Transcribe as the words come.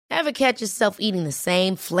Ever catch yourself eating the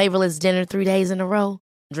same flavorless dinner 3 days in a row?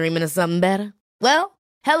 Dreaming of something better? Well,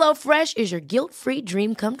 HelloFresh is your guilt-free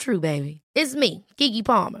dream come true, baby. It's me, Keke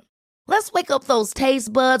Palmer. Let's wake up those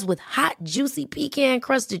taste buds with hot, juicy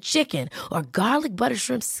pecan-crusted chicken or garlic butter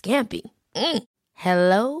shrimp scampi.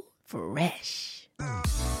 Hello Fresh.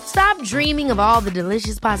 Stop dreaming of all the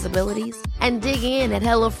delicious possibilities and dig in at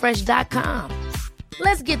HelloFresh.com.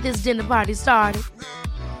 Let's get this dinner party started.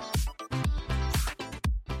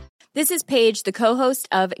 This is Paige, the co-host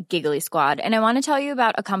of Giggly Squad, and I want to tell you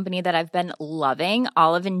about a company that I've been loving,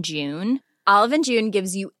 Olive & June. Olive & June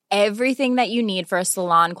gives you everything that you need for a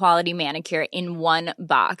salon-quality manicure in one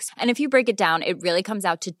box. And if you break it down, it really comes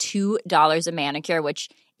out to $2 a manicure, which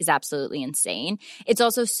is absolutely insane. It's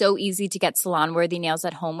also so easy to get salon-worthy nails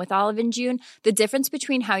at home with Olive & June. The difference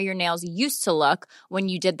between how your nails used to look when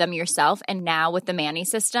you did them yourself and now with the Mani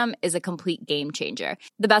system is a complete game changer.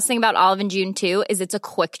 The best thing about Olive & June, too, is it's a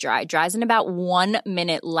quick dry. Dries in about 1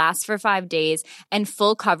 minute, lasts for 5 days, and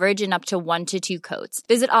full coverage in up to 1 to 2 coats.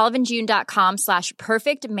 Visit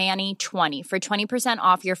oliveandjune.com/perfectmani20 for 20%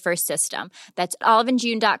 off your first system. That's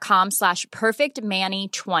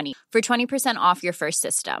oliveandjune.com/perfectmani20 for 20% off your first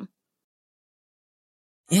system.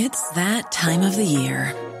 It's that time of the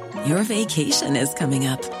year. Your vacation is coming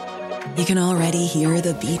up. You can already hear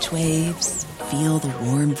the beach waves, feel the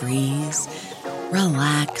warm breeze,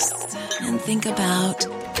 relax, and think about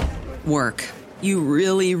work. You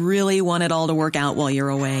really, really want it all to work out while you're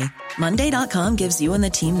away. Monday.com gives you and the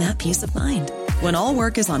team that peace of mind. When all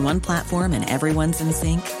work is on one platform and everyone's in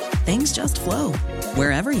sync, things just flow.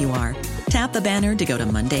 Wherever you are, tap the banner to go to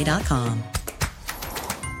Monday.com.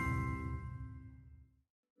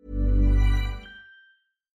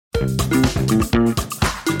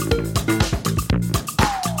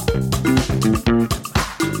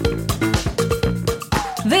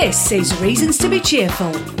 This is Reasons to be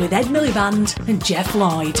Cheerful with Ed Miliband and Jeff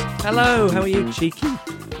Lloyd. Hello, how are you, cheeky?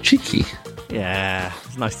 Cheeky? Yeah,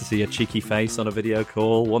 it's nice to see a cheeky face on a video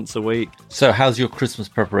call once a week. So how's your Christmas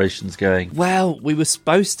preparations going? Well, we were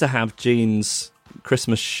supposed to have Jean's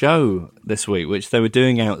Christmas show this week, which they were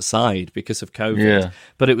doing outside because of COVID. Yeah.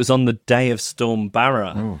 But it was on the day of Storm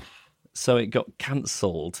Barra, so it got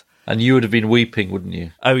cancelled. And you would have been weeping, wouldn't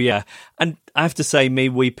you? Oh, yeah. And I have to say, me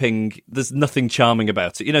weeping, there's nothing charming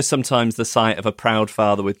about it. You know, sometimes the sight of a proud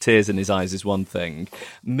father with tears in his eyes is one thing.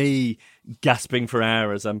 Me gasping for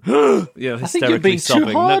air as I'm hysterically I think you're being sobbing.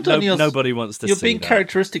 too hard on yourself. Nobody wants to see that. You're being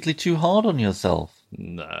characteristically too hard on yourself.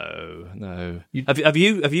 No. Have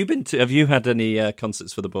you had any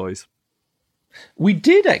concerts for the boys? We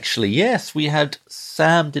did, actually, yes. We had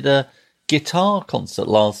Sam did a guitar concert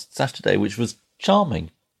last Saturday, which was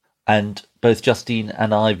charming. And both Justine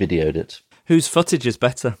and I videoed it. Whose footage is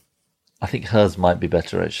better? I think hers might be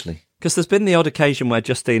better, actually. Because there's been the odd occasion where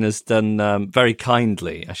Justine has done, very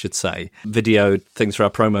kindly, I should say, videoed things for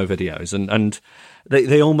our promo videos. And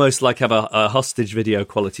they almost like have a hostage video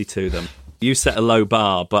quality to them. You set a low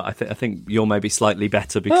bar, but I think you're maybe slightly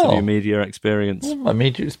better because of your media experience. Oh, my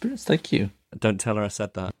media experience, thank you. Don't tell her I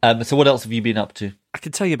said that. So what else have you been up to? I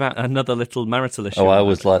can tell you about another little marital issue. Oh, I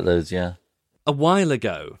always like those, yeah. A while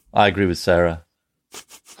ago... I agree with Sarah.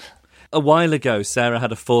 A while ago, Sarah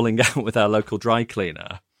had a falling out with our local dry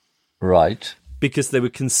cleaner. Right. Because they were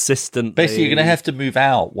consistently... Basically, you're going to have to move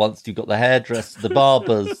out once you've got the hairdressers, the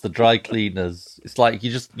barbers, the dry cleaners. It's like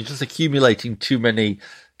you're just accumulating too many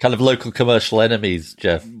kind of local commercial enemies,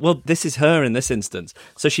 Jeff. Well, this is her in this instance.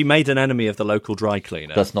 So she made an enemy of the local dry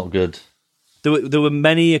cleaner. That's not good. There were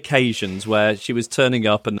many occasions where she was turning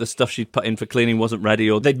up and the stuff she'd put in for cleaning wasn't ready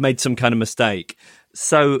or they'd made some kind of mistake.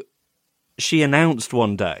 So she announced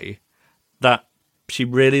one day that she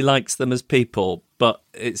really likes them as people, but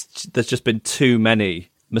there's just been too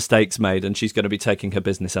many mistakes made and she's going to be taking her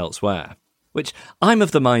business elsewhere. Which I'm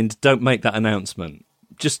of the mind, don't make that announcement.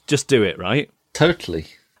 Just do it, right? Totally.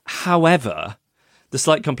 However, the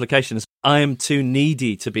slight complication is I am too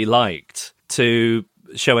needy to be liked to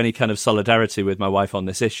show any kind of solidarity with my wife on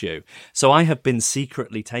this issue. So I have been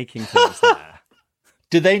secretly taking things there.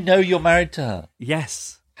 Do they know you're married to her?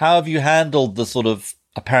 Yes. How have you handled the sort of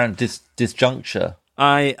apparent disjuncture?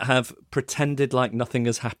 I have pretended like nothing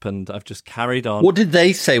has happened. I've just carried on. What did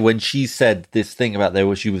they say when she said this thing about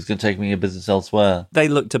she was going to take me your business elsewhere? They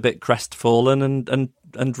looked a bit crestfallen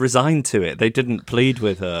and resigned to it. They didn't plead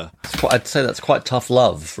with her. I'd say that's quite tough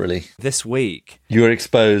love, really. This week. You were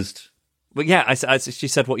exposed. Well, yeah, she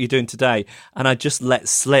said, what are you doing today? And I just let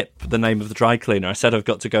slip the name of the dry cleaner. I said, I've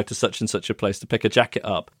got to go to such and such a place to pick a jacket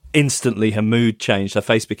up. Instantly, her mood changed. Her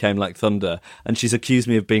face became like thunder. And she's accused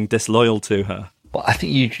me of being disloyal to her. Well, I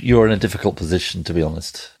think you're in a difficult position, to be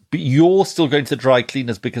honest. But you're still going to the dry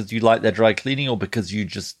cleaners because you like their dry cleaning, or because you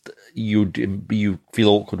feel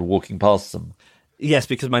awkward walking past them? Yes,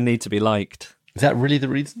 because my need to be liked. Is that really the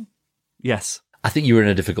reason? Yes. I think you're in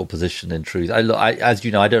a difficult position, in truth. As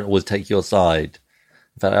you know, I don't always take your side.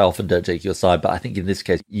 In fact, I often don't take your side. But I think in this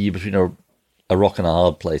case, you're between a rock and a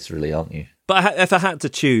hard place, really, aren't you? But if I had to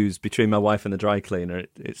choose between my wife and the dry cleaner,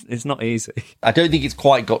 it's not easy. I don't think it's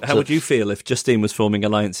quite got to... How would you feel if Justine was forming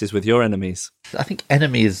alliances with your enemies? I think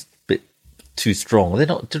enemy is a bit too strong.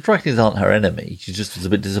 The dry cleaners aren't her enemy. She just was a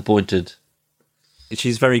bit disappointed.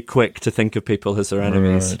 She's very quick to think of people as her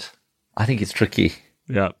enemies. Right. I think it's tricky.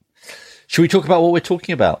 Yeah. Should we talk about what we're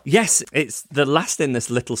talking about? Yes, it's the last in this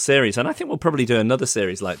little series, and I think we'll probably do another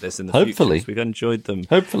series like this in the future. Because we've enjoyed them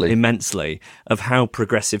immensely, of how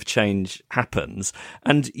progressive change happens.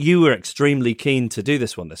 And you were extremely keen to do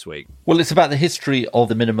this one this week. Well, it's about the history of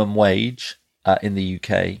the minimum wage in the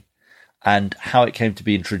UK and how it came to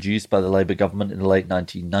be introduced by the Labour government in the late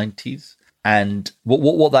 1990s, and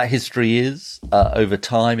what that history is over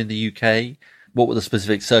time in the UK, what were the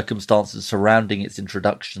specific circumstances surrounding its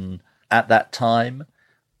introduction at that time,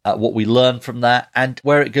 what we learn from that, and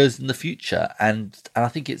where it goes in the future. And I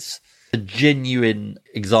think it's a genuine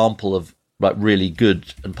example of like really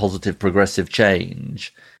good and positive progressive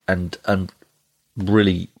change, and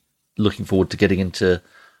really looking forward to getting into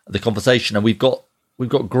the conversation. And we've got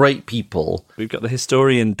great people. We've got the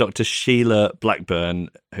historian Dr. Sheila Blackburn,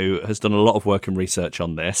 who has done a lot of work and research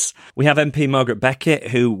on this. We have MP Margaret Beckett,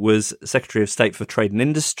 who was Secretary of State for Trade and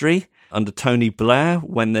Industry under Tony Blair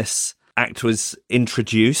when this Act was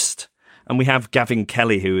introduced. And we have Gavin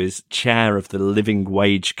Kelly, who is chair of the Living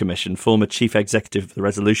Wage Commission, former chief executive of the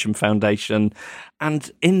Resolution Foundation.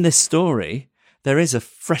 And in this story, there is a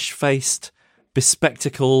fresh-faced,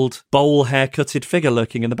 bespectacled, bowl haircutted figure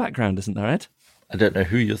lurking in the background, isn't there, Ed? I don't know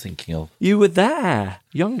who you're thinking of. You were there,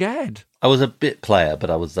 young Ed. I was a bit player, but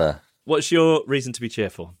I was there. What's your reason to be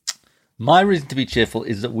cheerful? My reason to be cheerful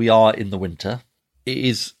is that we are in the winter. It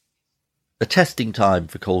is a testing time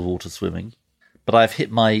for cold water swimming, but I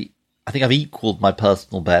think I've equalled my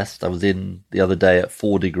personal best. I was in the other day at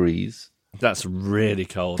 4 degrees. That's really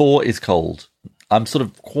cold. 4 is cold. I'm sort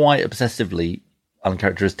of quite obsessively,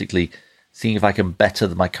 uncharacteristically, seeing if I can better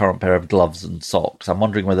my current pair of gloves and socks. I'm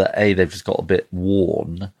wondering whether A, they've just got a bit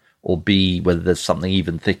worn, or B, whether there's something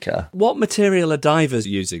even thicker. What material are divers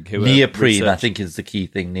using? Neoprene, I think, is the key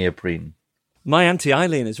thing, neoprene. My Auntie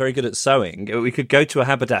Eileen is very good at sewing. We could go to a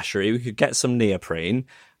haberdashery, we could get some neoprene,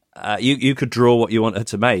 you could draw what you want her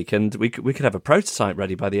to make, and we could have a prototype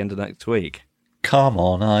ready by the end of next week. Come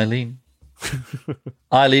on, Eileen.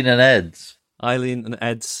 Eileen and Ed's. Eileen and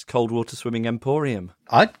Ed's Cold Water Swimming Emporium.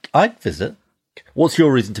 I'd visit. What's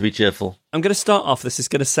your reason to be cheerful? I'm going to start off, this is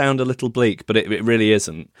going to sound a little bleak, but it really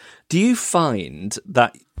isn't. Do you find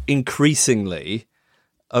that increasingly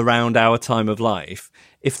around our time of life,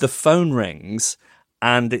 if the phone rings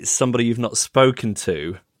and it's somebody you've not spoken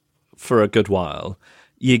to for a good while,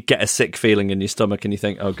 you get a sick feeling in your stomach and you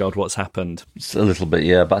think, oh God, what's happened? It's a little bit,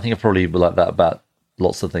 yeah, but I think I probably be like that about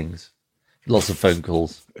lots of things. Lots of phone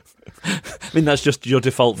calls. I mean, that's just your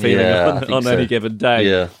default feeling on any given day.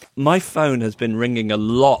 Yeah. My phone has been ringing a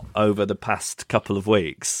lot over the past couple of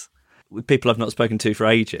weeks with people I've not spoken to for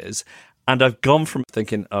ages. And I've gone from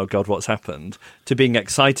thinking, oh God, what's happened, to being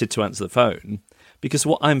excited to answer the phone. Because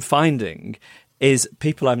what I'm finding is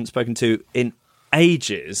people I haven't spoken to in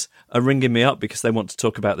ages are ringing me up because they want to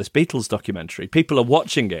talk about this Beatles documentary. People are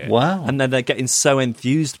watching it. Wow. And then they're getting so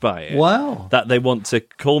enthused by it. Wow. That they want to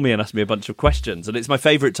call me and ask me a bunch of questions. And it's my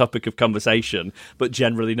favourite topic of conversation, but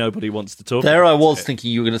generally nobody wants to talk about it. There I was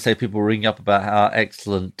thinking you were going to say people ringing up about our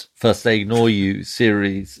excellent First They Ignore You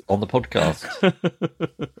series on the podcast.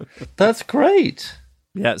 That's great.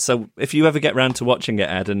 Yeah, so if you ever get round to watching it,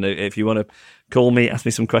 Ed, and if you want to call me, ask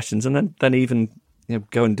me some questions, and then even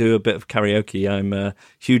go and do a bit of karaoke, I'm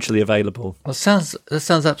hugely available. That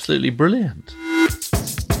sounds absolutely brilliant.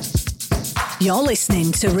 You're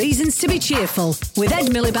listening to Reasons to be Cheerful with Ed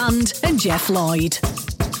Miliband and Jeff Lloyd.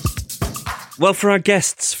 Well, for our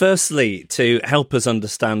guests, firstly, to help us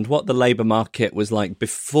understand what the labour market was like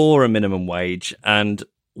before a minimum wage and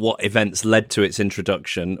what events led to its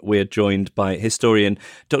introduction, we're joined by historian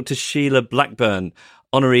Dr. Sheila Blackburn,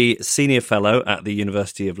 Honorary Senior Fellow at the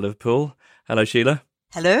University of Liverpool. Hello, Sheila.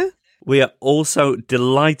 Hello. We are also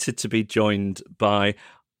delighted to be joined by,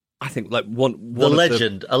 I think, like one a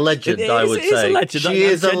legend, I would say. A legend. She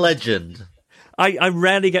is a legend. I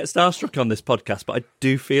rarely get starstruck on this podcast, but I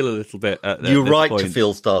do feel a little bit at You're this right point. to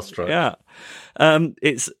feel starstruck. Yeah.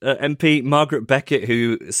 It's MP Margaret Beckett,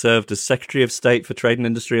 who served as Secretary of State for Trade and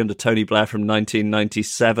Industry under Tony Blair from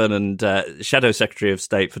 1997 and Shadow Secretary of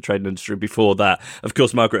State for Trade and Industry before that. Of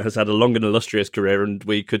course, Margaret has had a long and illustrious career, and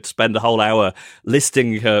we could spend a whole hour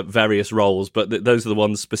listing her various roles, but those are the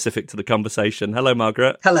ones specific to the conversation. Hello,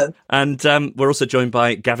 Margaret. Hello. And we're also joined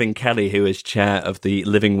by Gavin Kelly, who is Chair of the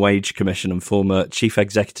Living Wage Commission and former Chief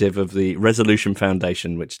Executive of the Resolution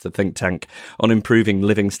Foundation, which is a think tank on improving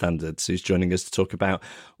living standards, who's joining us to talk about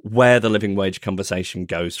where the living wage conversation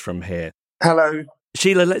goes from here. Hello.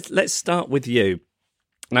 Sheila, let's start with you.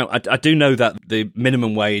 Now, I do know that the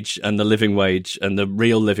minimum wage and the living wage and the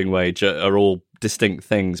real living wage are all distinct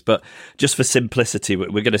things, but just for simplicity,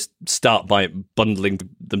 we're going to start by bundling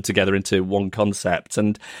them together into one concept.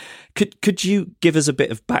 And could you give us a bit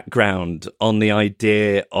of background on the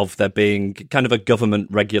idea of there being kind of a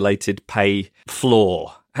government-regulated pay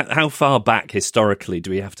floor? How far back historically do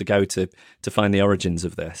we have to go to find the origins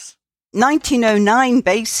of this? 1909,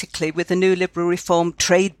 basically, with the new Liberal Reform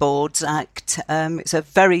Trade Boards Act. It's a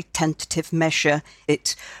very tentative measure.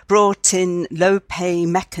 It brought in low pay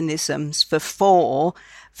mechanisms for 4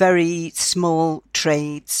 very small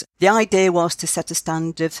trades. The idea was to set a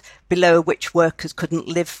standard below which workers couldn't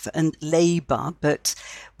live and labour, but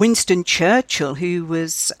Winston Churchill, who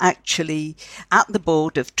was actually at the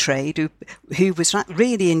Board of Trade, who was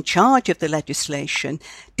really in charge of the legislation,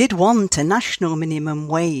 did want a national minimum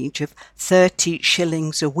wage of 30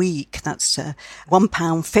 shillings a week. That's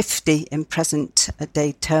 £1.50 in present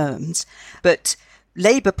day terms. But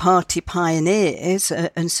Labour Party pioneers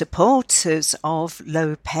and supporters of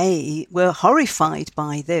low pay were horrified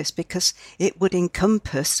by this because it would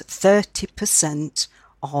encompass 30%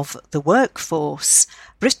 of the workforce.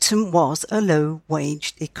 Britain was a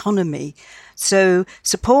low-waged economy. So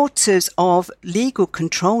supporters of legal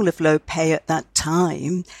control of low pay at that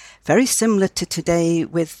time, very similar to today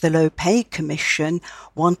with the Low Pay Commission,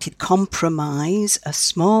 wanted compromise, a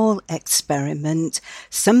small experiment,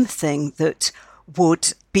 something that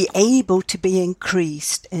would be able to be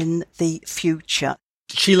increased in the future.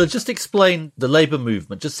 Sheila, just explain the labour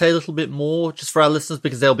movement. Just say a little bit more, just for our listeners,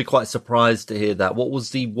 because they'll be quite surprised to hear that. What was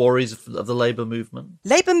the worries of the labour movement?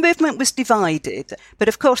 Labour movement was divided, but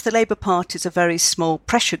of course the Labour Party is a very small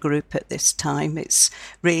pressure group at this time. It's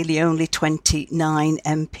really only 29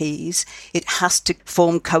 MPs. It has to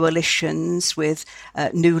form coalitions with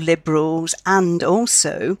New Liberals and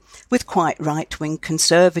also with quite right-wing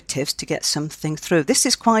Conservatives to get something through. This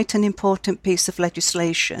is quite an important piece of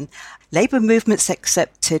legislation. Labour movements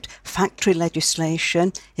accepted factory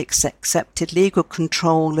legislation, it's accepted legal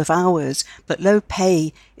control of hours, but low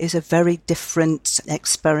pay is a very different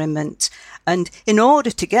experiment. And in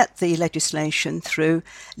order to get the legislation through,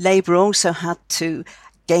 Labour also had to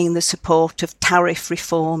gain the support of tariff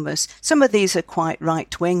reformers. Some of these are quite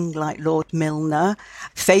right-wing, like Lord Milner,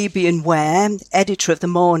 Fabian Ware, editor of the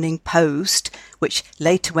Morning Post, which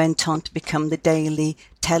later went on to become the Daily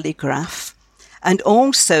Telegraph, and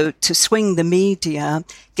also to swing the media,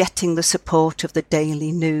 getting the support of the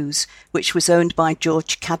Daily News, which was owned by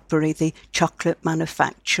George Cadbury, the chocolate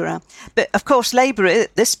manufacturer. But of course, Labour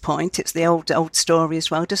at this point, it's the old story as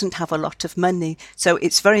well, doesn't have a lot of money. So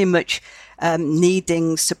it's very much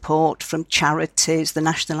needing support from charities, the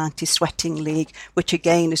National Anti-Sweating League, which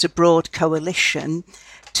again is a broad coalition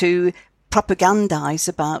to propagandise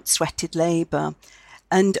about sweated labour.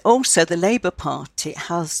 And also the Labour Party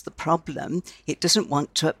has the problem, it doesn't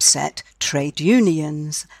want to upset trade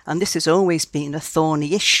unions. And this has always been a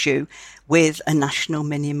thorny issue with a national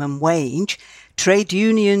minimum wage. Trade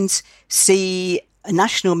unions see a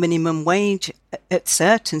national minimum wage at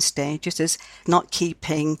certain stages as not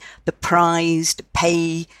keeping the prized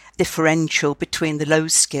pay differential between the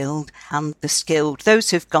low-skilled and the skilled.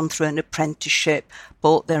 Those who've gone through an apprenticeship,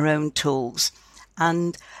 bought their own tools.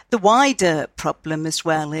 And the wider problem as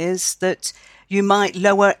well is that you might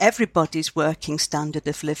lower everybody's working standard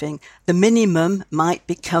of living. The minimum might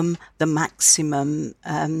become the maximum.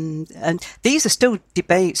 And these are still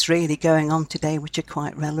debates really going on today, which are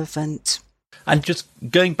quite relevant. And just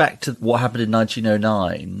going back to what happened in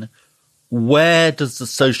 1909, where does the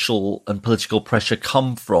social and political pressure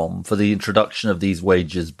come from for the introduction of these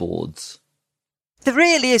wages boards? There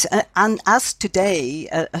really is, and as today,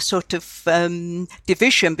 a sort of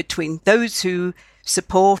division between those who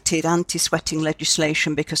supported anti-sweating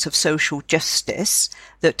legislation because of social justice,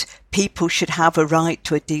 that people should have a right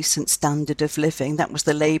to a decent standard of living. That was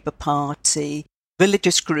the Labour Party.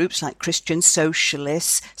 religious groups like Christian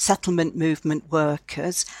socialists, settlement movement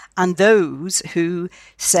workers, and those who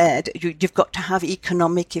said you've got to have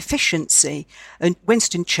economic efficiency. And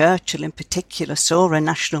Winston Churchill in particular saw a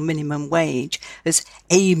national minimum wage as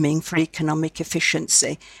aiming for economic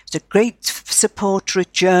efficiency. He was a great supporter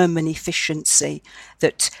of German efficiency,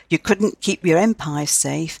 that you couldn't keep your empire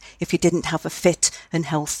safe if you didn't have a fit and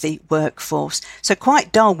healthy workforce. So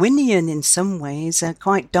quite Darwinian in some ways,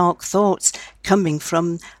 quite dark thoughts coming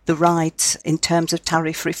from the right in terms of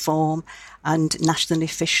tariff reform and national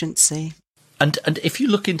efficiency. And if you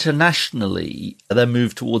look internationally, are there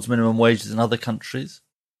move towards minimum wages in other countries?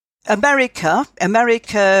 America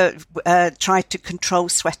tried to control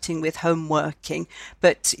sweating with home working,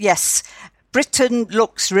 but yes, Britain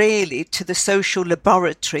looks really to the social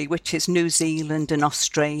laboratory, which is New Zealand and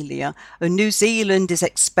Australia. And New Zealand is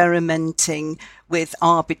experimenting with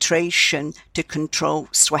arbitration to control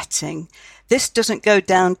sweating. This doesn't go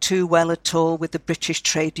down too well at all with the British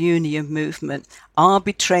trade union movement.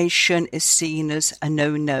 Arbitration is seen as a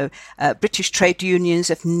no-no. British trade unions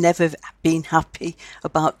have never been happy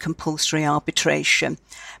about compulsory arbitration,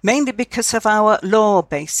 mainly because of our law,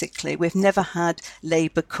 basically. We've never had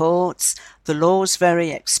labour courts. The law's very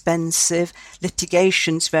expensive,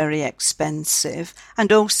 litigation's very expensive,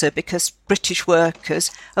 and also because British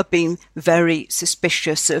workers have been very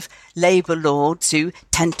suspicious of labour lords who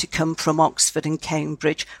tend to come from Oxford and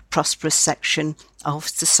Cambridge, prosperous section of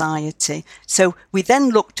society. So we then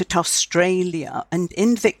looked at Australia, and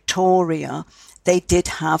in Victoria, they did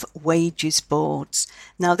have wages boards.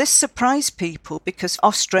 Now, this surprised people because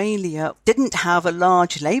Australia didn't have a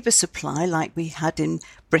large labour supply like we had in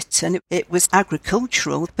Britain. It was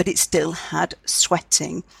agricultural, but it still had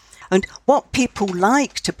sweating. And what people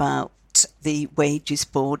liked about the wages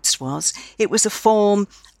boards was it was a form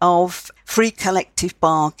of free collective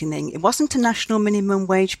bargaining. It wasn't a national minimum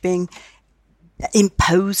wage being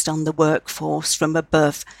imposed on the workforce from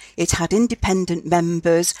above. It had independent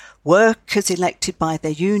members, workers elected by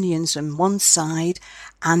their unions on one side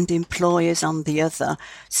and employers on the other.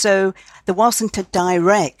 So there wasn't a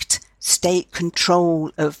direct state control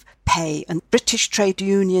of pay, and British trade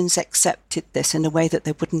unions accepted this in a way that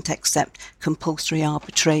they wouldn't accept compulsory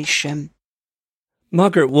arbitration.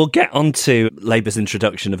 Margaret, we'll get on to Labour's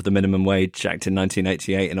introduction of the Minimum Wage Act in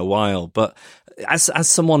 1988 in a while, but as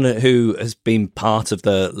someone who has been part of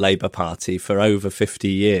the Labour Party for over 50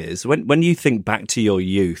 years, when you think back to your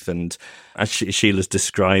youth, and as Sheila's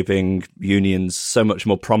describing, unions so much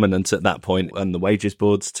more prominent at that point, and the wages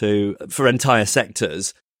boards too, for entire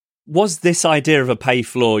sectors, was this idea of a pay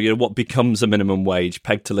floor, what becomes a minimum wage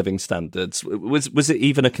pegged to living standards, was it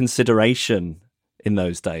even a consideration in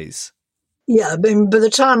those days? Yeah, I mean, by the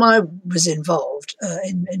time I was involved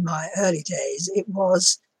in my early days, it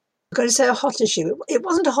was, I'm going to say, a hot issue. It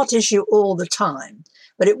wasn't a hot issue all the time,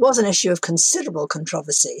 but it was an issue of considerable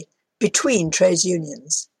controversy between trades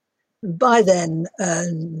unions. By then,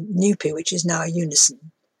 NUPE, which is now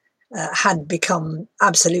Unison, had become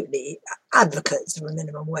absolutely advocates of a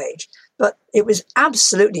minimum wage, but it was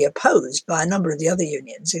absolutely opposed by a number of the other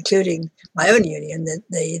unions, including my own union,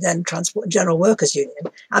 the then Transport and General Workers Union,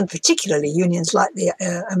 and particularly unions like the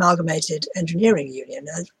Amalgamated Engineering Union.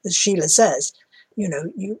 As Sheila says,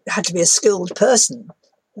 you had to be a skilled person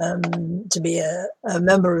to be a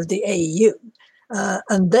member of the AEU,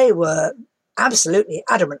 and they were absolutely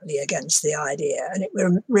adamantly against the idea, and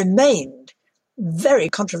it remained very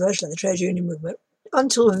controversial in the trade union movement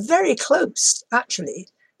until very close, actually,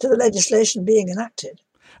 to the legislation being enacted.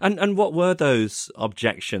 And what were those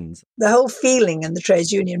objections? The whole feeling in the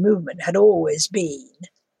trades union movement had always been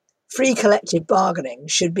free collective bargaining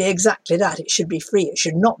should be exactly that. It should be free. It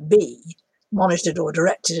should not be monitored or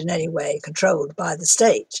directed in any way, controlled by the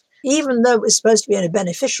state, even though it was supposed to be in a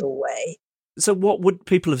beneficial way. So what would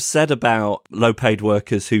people have said about low-paid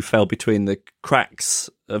workers who fell between the cracks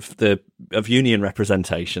of union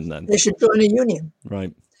representation then? They should join a union.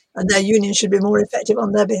 Right. And their union should be more effective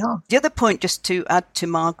on their behalf. The other point, just to add to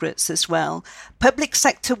Margaret's as well, public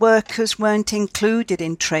sector workers weren't included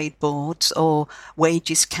in trade boards or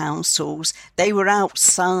wages councils. They were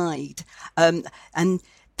outside. And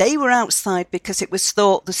they were outside because it was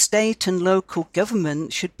thought the state and local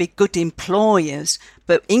government should be good employers,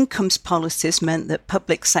 but incomes policies meant that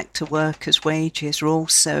public sector workers' wages were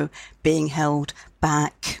also being held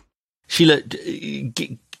back. Sheila,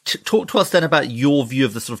 talk to us then about your view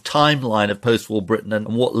of the sort of timeline of post-war Britain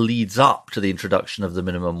and what leads up to the introduction of the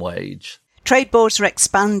minimum wage. Trade boards were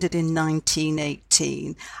expanded in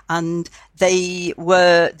 1918, and they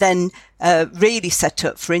were then really set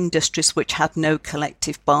up for industries which had no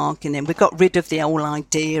collective bargaining. We got rid of the whole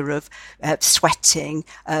idea of sweating,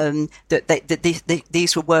 that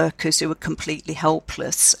these were workers who were completely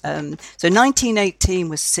helpless. So 1918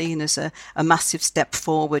 was seen as a massive step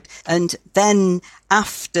forward. And then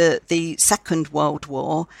after the Second World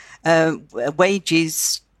War,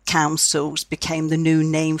 wages councils became the new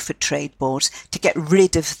name for trade boards to get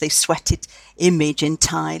rid of the sweated image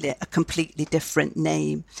entirely, a completely different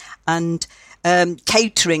name. And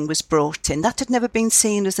catering was brought in. That had never been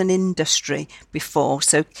seen as an industry before.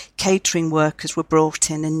 So catering workers were brought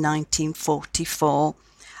in 1944.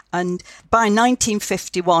 And by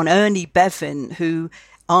 1951, Ernie Bevan, who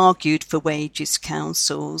argued for wages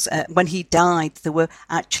councils, when he died, there were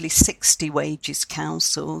actually 60 wages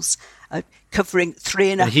councils, covering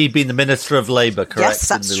 3.5. And he'd been the Minister of Labour, correct? Yes,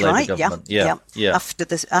 that's in the right. Labour government. Yeah.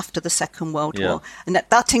 After the Second World War, and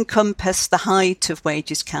that encompassed the height of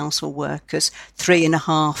wages council workers,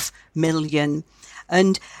 3.5 million,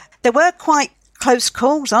 and there were quite close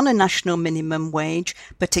calls on a national minimum wage,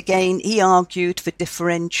 but again, he argued for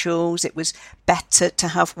differentials. It was better to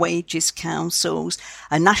have wages councils.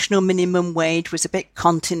 A national minimum wage was a bit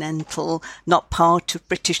continental, not part of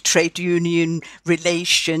British trade union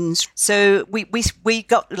relations. So we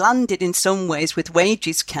got landed in some ways with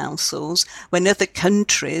wages councils when other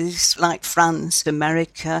countries like France,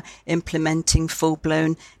 America, implementing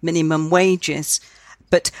full-blown minimum wages.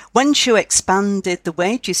 But once you expanded the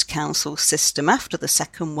wages council system after the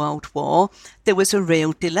Second World War, there was a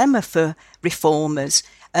real dilemma for reformers.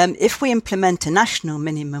 If we implement a national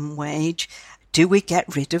minimum wage, do we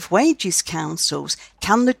get rid of wages councils?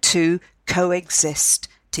 Can the two coexist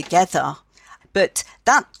together? But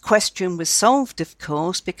that question was solved, of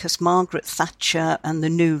course, because Margaret Thatcher and the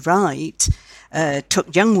New Right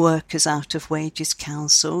took young workers out of wages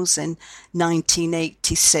councils in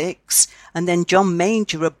 1986, and then John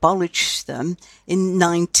Major abolished them in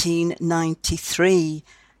 1993.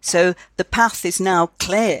 So the path is now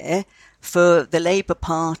clear for the Labour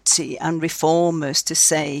Party and reformers to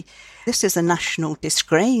say, this is a national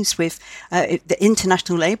disgrace, with the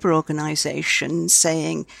International Labour Organization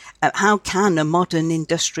saying, how can a modern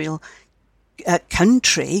industrial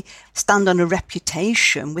country stand on a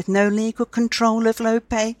reputation with no legal control of low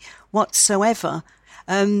pay whatsoever?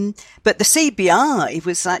 But the CBI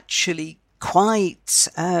was actually quite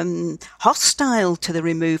hostile to the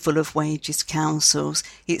removal of wages councils.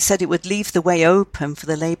 It said it would leave the way open for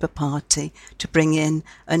the Labour Party to bring in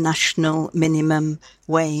a national minimum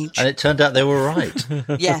wage. And it turned out they were right.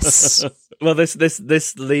 Yes. Well, this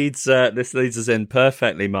leads us in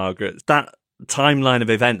perfectly, Margaret. That timeline of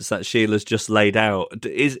events that Sheila's just laid out,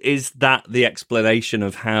 is that the explanation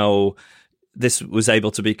of how this was able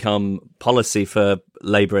to become policy for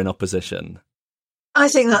Labour in opposition? I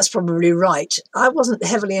think that's probably right. I wasn't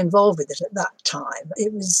heavily involved with it at that time.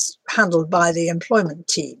 It was handled by the employment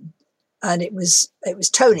team, and it was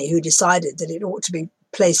Tony who decided that it ought to be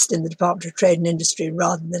placed in the Department of Trade and Industry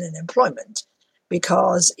rather than in employment,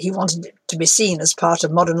 because he wanted it to be seen as part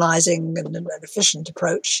of modernising and an efficient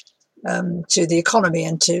approach to the economy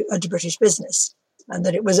and to British business, and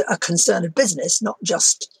that it was a concern of business, not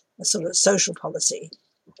just a sort of social policy.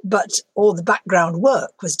 But all the background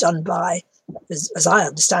work was done by, as I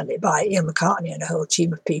understand it, by Ian McCartney and a whole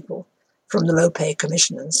team of people from the Low Pay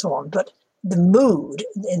Commission and so on. But the mood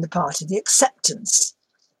in the party, the acceptance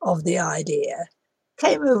of the idea,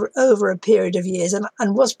 came over a period of years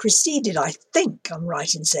and was preceded, I think I'm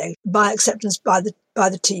right in saying, by acceptance by the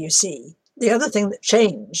TUC. The other thing that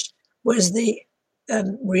changed was the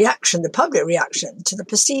reaction, the public reaction to the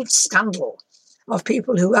perceived scandal of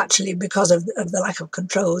people who actually, because of the lack of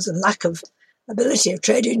controls and lack of ability of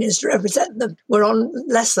trade unions to represent them, were on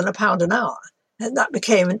less than £1 an hour. And that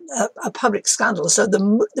became a public scandal. So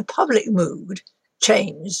the public mood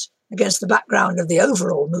changed against the background of the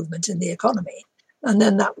overall movement in the economy. And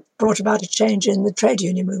then that brought about a change in the trade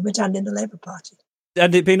union movement and in the Labour Party.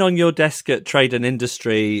 And it been on your desk at Trade and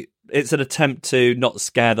Industry, it's an attempt to not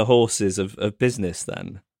scare the horses of business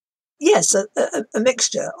then? Yes, a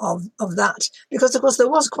mixture of that. Because, of course, there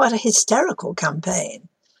was quite a hysterical campaign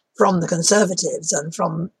from the Conservatives and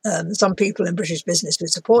from some people in British business who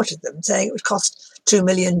supported them, saying it would cost 2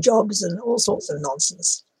 million jobs and all sorts of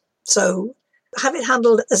nonsense. So have it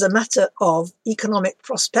handled as a matter of economic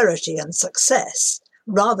prosperity and success,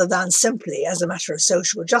 rather than simply as a matter of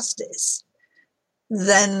social justice,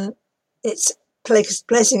 then it's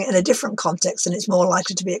placing it in a different context and it's more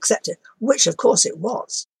likely to be accepted, which, of course, it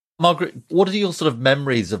was. Margaret, what are your sort of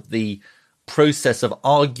memories of the process of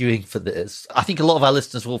arguing for this. I think a lot of our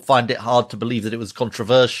listeners will find it hard to believe that it was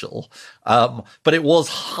controversial, but it was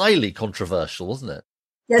highly controversial, wasn't it?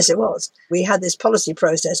 Yes, it was. We had this policy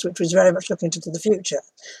process which was very much looking to the future.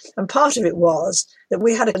 And part of it was that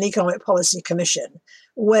we had an economic policy commission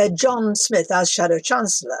where John Smith, as Shadow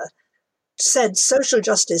Chancellor, said social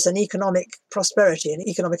justice and economic prosperity and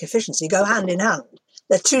economic efficiency go hand in hand.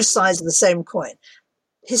 They're two sides of the same coin.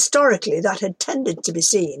 Historically, that had tended to be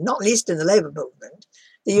seen, not least in the labour movement,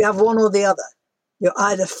 that you have one or the other. You're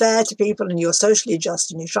either fair to people and you're socially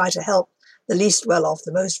just and you try to help the least well-off,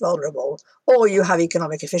 the most vulnerable, or you have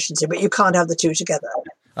economic efficiency, but you can't have the two together.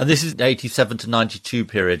 And this is the 87 to 92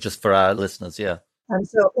 period, just for our listeners, yeah. And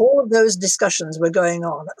so all of those discussions were going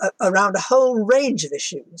on around a whole range of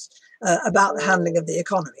issues about the handling of the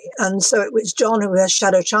economy. And so it was John, who as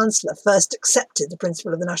Shadow Chancellor, first accepted the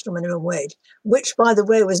principle of the national minimum wage, which, by the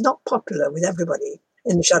way, was not popular with everybody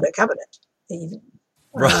in the Shadow Cabinet, even.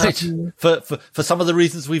 Right. For some of the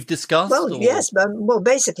reasons we've discussed? Well, yes. Well,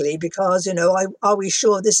 basically, because, are we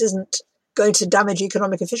sure this isn't going to damage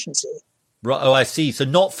economic efficiency? Right. Oh, I see. So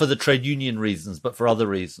not for the trade union reasons, but for other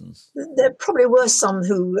reasons. There probably were some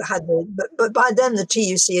who had, but by then the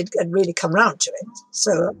TUC had really come round to it.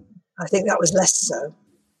 So I think that was less so.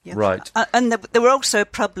 Yeah. Right. And there were also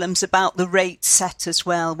problems about the rate set as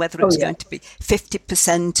well, whether it was going to be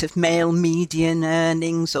 50% of male median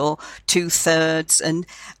earnings or 2/3.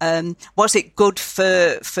 And was it good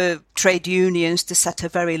for trade unions to set a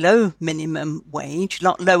very low minimum wage, a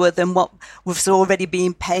lot lower than what was already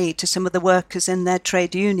being paid to some of the workers in their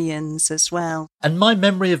trade unions as well? And my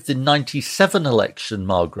memory of the 97 election,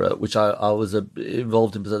 Margaret, which I was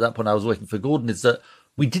involved in, because at that point I was working for Gordon, is that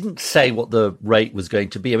we didn't say what the rate was going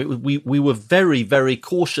to be. I mean, we were very, very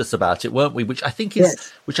cautious about it, weren't we? Which I think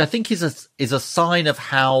is a sign of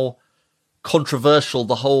how controversial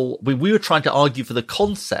the whole. We were trying to argue for the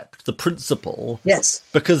concept, the principle, yes,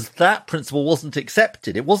 because that principle wasn't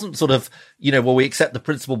accepted. It wasn't sort of well, we accept the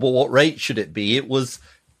principle, but what rate should it be? It was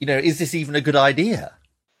is this even a good idea?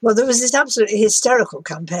 Well, there was this absolutely hysterical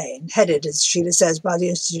campaign headed, as Sheila says, by the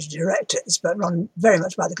Institute of Directors, but run very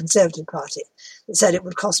much by the Conservative Party, that said it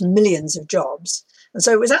would cost millions of jobs. And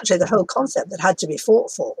so it was actually the whole concept that had to be fought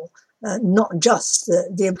for, not just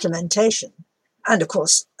the implementation. And of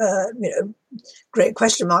course, great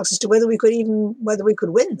question marks as to whether we could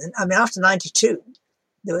win. I mean, after 92,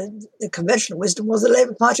 the conventional wisdom was the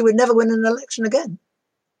Labour Party would never win an election again.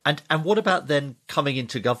 And what about then coming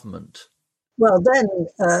into government? Well, then,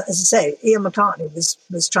 as I say, Ian McCartney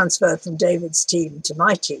was transferred from David's team to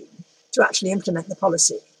my team to actually implement the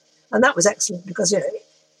policy. And that was excellent because,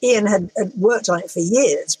 Ian had worked on it for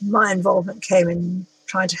years. My involvement came in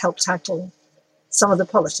trying to help tackle some of the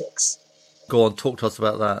politics. Go on, talk to us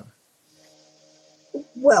about that.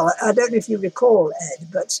 Well, I don't know if you recall, Ed,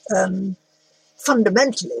 but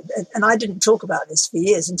fundamentally, and I didn't talk about this for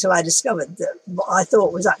years until I discovered that what I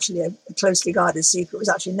thought was actually a closely guarded secret was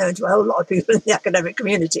actually known to a whole lot of people in the academic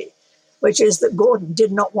community, which is that Gordon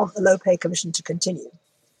did not want the Low Pay Commission to continue.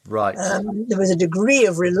 Right. There was a degree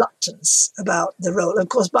of reluctance about the role. Of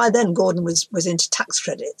course, by then, Gordon was into tax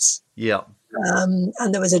credits. Yeah. And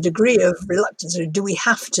there was a degree of reluctance. Do we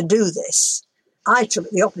have to do this? I took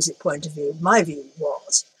the opposite point of view. My view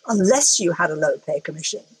was, unless you had a Low Pay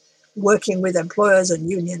Commission, working with employers and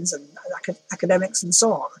unions and academics and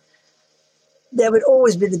so on, there would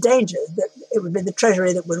always be the danger that it would be the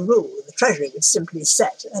Treasury that would rule. The Treasury would simply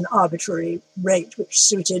set an arbitrary rate which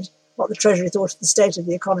suited what the Treasury thought of the state of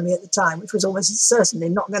the economy at the time, which was almost certainly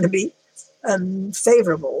not going to be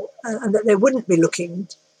favourable, and that they wouldn't be looking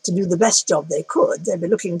to do the best job they could. They'd be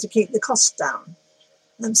looking to keep the costs down.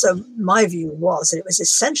 And so my view was that it was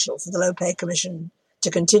essential for the Low Pay Commission to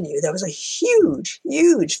continue. There was a huge,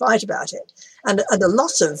 huge fight about it, and a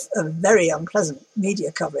lot of very unpleasant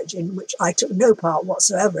media coverage in which I took no part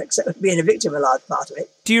whatsoever, except being a victim of a large part of it.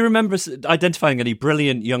 Do you remember identifying any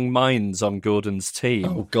brilliant young minds on Gordon's team?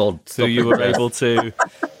 Oh, God. Who you were able to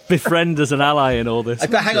befriend as an ally in all this?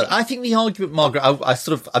 But hang on, I think the argument, Margaret,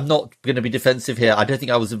 I'm not going to be defensive here. I don't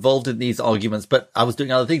think I was involved in these arguments, but I was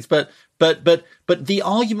doing other things. But the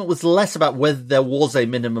argument was less about whether there was a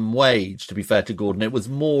minimum wage, to be fair to Gordon. It was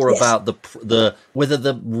more about the whether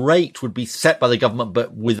the rate would be set by the government,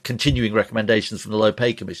 but with continuing recommendations from the Low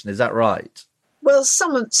Pay Commission. Is that right? Well,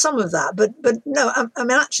 some of that, but no. I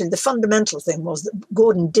mean, actually, the fundamental thing was that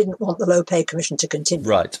Gordon didn't want the Low Pay Commission to continue.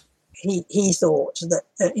 Right. He thought that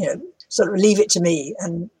sort of leave it to me,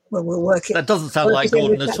 and when we're working. That doesn't sound like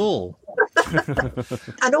Gordon at all.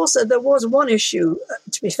 And also, there was one issue,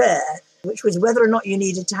 to be fair, which was whether or not you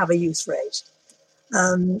needed to have a youth rate.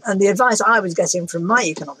 And the advice I was getting from my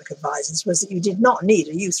economic advisors was that you did not need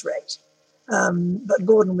a youth rate. But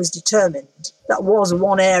Gordon was determined. That was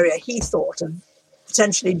one area he thought of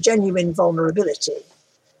potentially genuine vulnerability.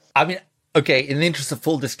 I mean, okay, in the interest of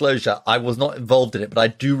full disclosure, I was not involved in it, but I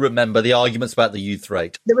do remember the arguments about the youth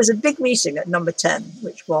rate. There was a big meeting at number 10,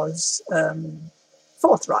 which was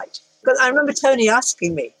forthright. Because I remember Tony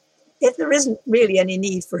asking me, if there isn't really any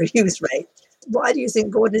need for a youth rate, why do you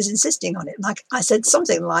think Gordon is insisting on it? And I said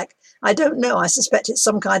something like, I don't know, I suspect it's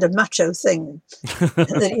some kind of macho thing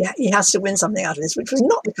that he has to win something out of this, which was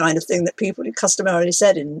not the kind of thing that people customarily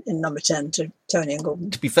said in number 10 to Tony and Gordon.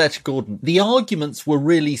 To be fair to Gordon, the arguments were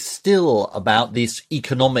really still about these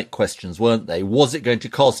economic questions, weren't they? Was it going to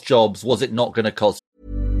cost jobs? Was it not going to cost?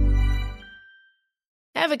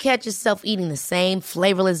 Ever catch yourself eating the same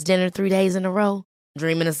flavorless dinner 3 days in a row?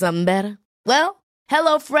 Dreaming of something better? Well,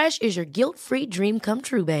 HelloFresh is your guilt-free dream come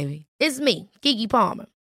true, baby. It's me, Keke Palmer.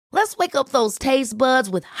 Let's wake up those taste buds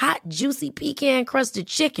with hot, juicy pecan-crusted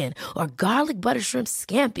chicken or garlic butter shrimp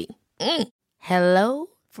scampi. Hello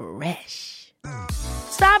Fresh.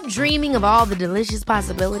 Stop dreaming of all the delicious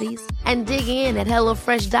possibilities and dig in at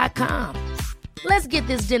HelloFresh.com. Let's get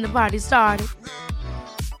this dinner party started.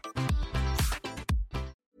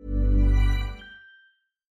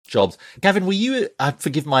 Jobs. Gavin, were you,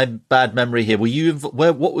 forgive my bad memory here, were you,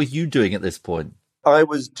 what were you doing at this point? I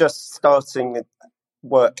was just starting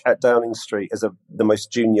work at Downing Street as the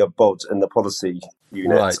most junior bod in the policy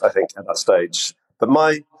unit, right. I think, at that stage. But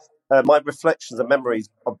my reflections and memories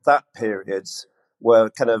of that period were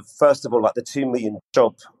kind of, first of all, like the 2 million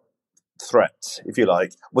job threat, if you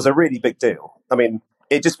like, was a really big deal. I mean,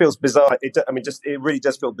 it just feels bizarre. It really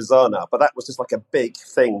does feel bizarre now, but that was just like a big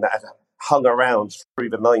thing that had hung around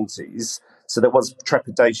through the 90s. So there was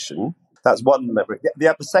trepidation. That's one memory.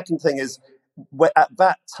 The second thing is, at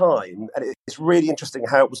that time, and it's really interesting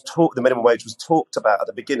how it was the minimum wage was talked about at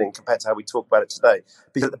the beginning compared to how we talk about it today.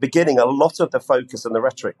 Because at the beginning, a lot of the focus and the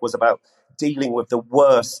rhetoric was about dealing with the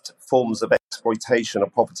worst forms of exploitation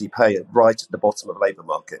of poverty pay right at the bottom of the labour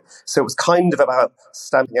market. So it was kind of about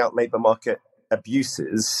stamping out labour market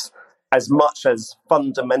abuses as much as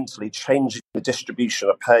fundamentally changing the distribution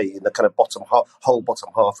of pay in the kind of whole bottom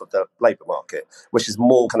half of the labour market, which is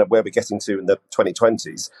more kind of where we're getting to in the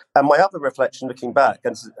 2020s. And my other reflection looking back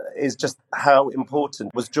is just how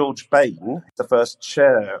important was George Bain, the first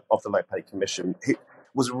chair of the Low Pay Commission. He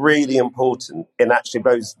was really important in actually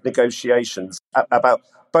those negotiations about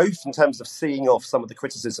both in terms of seeing off some of the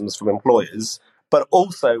criticisms from employers, but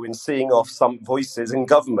also in seeing off some voices in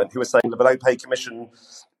government who are saying the Low Pay Commission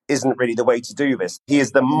isn't really the way to do this. He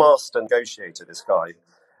is the master negotiator, this guy.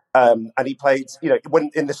 And he played,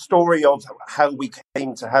 when in the story of how we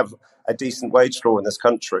came to have a decent wage law in this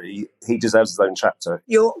country, he deserves his own chapter.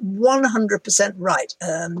 You're 100% right.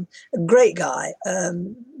 A great guy,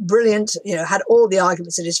 brilliant, had all the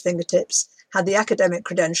arguments at his fingertips, had the academic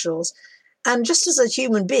credentials, and just as a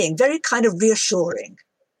human being, very kind of reassuring.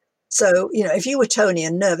 So, if you were Tony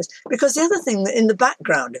and nervous, because the other thing in the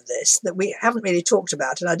background of this that we haven't really talked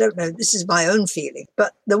about, and I don't know, this is my own feeling,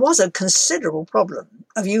 but there was a considerable problem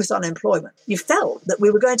of youth unemployment. You felt that we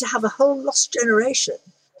were going to have a whole lost generation.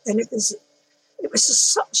 And it was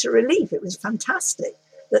just such a relief. It was fantastic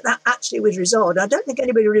that actually was resolved. I don't think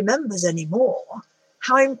anybody remembers anymore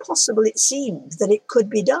how impossible it seemed that it could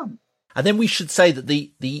be done. And then we should say that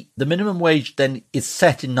the minimum wage then is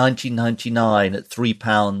set in 1999 at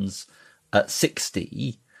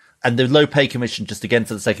 £3.60, and the Low Pay Commission, just again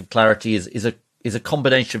for the sake of clarity, is a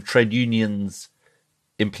combination of trade unions,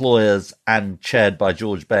 employers, and chaired by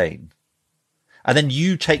George Bain. And then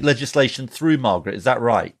you take legislation through, Margaret. Is that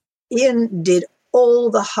right? Ian did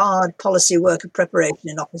all the hard policy work of preparation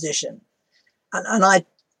in opposition, and I,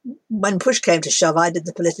 when push came to shove, I did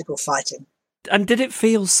the political fighting. And did it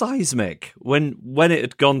feel seismic when it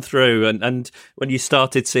had gone through and when you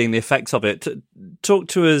started seeing the effects of it? Talk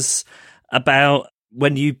to us about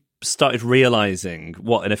when you started realising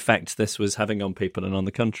what an effect this was having on people and on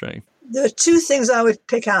the country. There are two things I would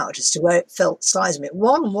pick out as to where it felt seismic.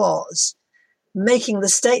 One was making the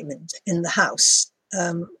statement in the House,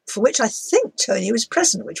 for which I think Tony was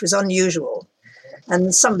present, which was unusual.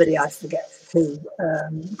 And somebody, I forget who,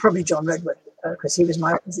 probably John Redwood, because he was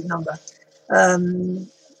my opposite number,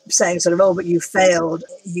 saying sort of, oh, but you failed,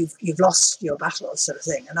 you've lost your battle, sort of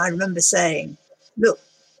thing. And I remember saying, look,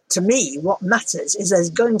 to me, what matters is there's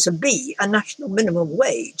going to be a national minimum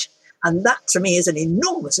wage. And that, to me, is an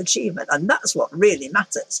enormous achievement. And that's what really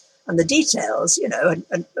matters. And the details, are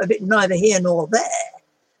a bit neither here nor there.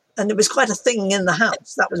 And it was quite a thing in the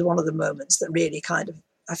House. That was one of the moments that really kind of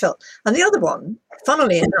I felt. And the other one,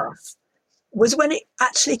 funnily enough, was when it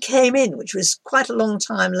actually came in, which was quite a long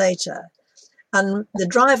time later. And the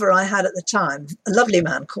driver I had at the time, a lovely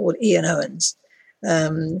man called Ian Owens,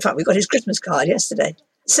 in fact, we got his Christmas card yesterday,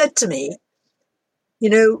 said to me,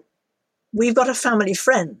 we've got a family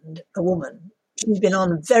friend, a woman. She's been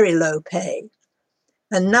on very low pay.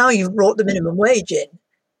 And now you've brought the minimum wage in.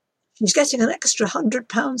 She's getting an extra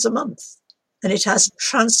 £100 a month. And it has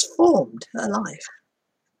transformed her life.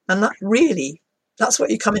 And that's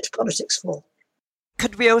what you come into politics for.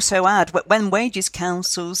 Could we also add, when wages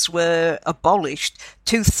councils were abolished,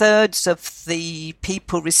 2/3 of the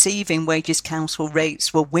people receiving wages council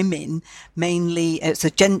rates were women, mainly it's a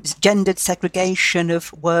gendered segregation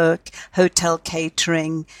of work, hotel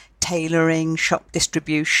catering, tailoring, shop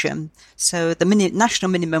distribution. So the national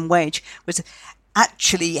minimum wage was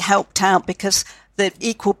actually helped out because the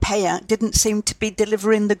Equal Pay Act didn't seem to be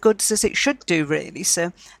delivering the goods as it should do, really.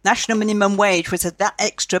 So national minimum wage was that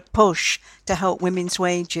extra push to help women's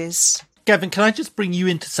wages. Gavin, can I just bring you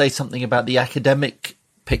in to say something about the academic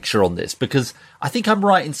picture on this? Because I think I'm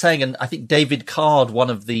right in saying, and I think David Card, one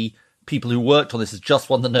of the people who worked on this, has just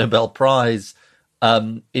won the Nobel Prize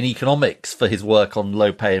in economics for his work on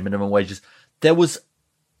low pay and minimum wages. There was,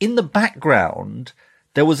 in the background,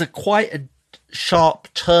 there was quite a sharp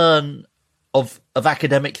turn of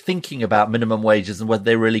academic thinking about minimum wages and whether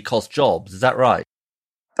they really cost jobs. Is that right?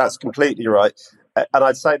 That's completely right. And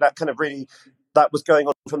I'd say that that was going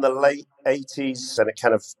on from the late 80s, and it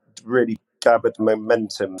kind of really gathered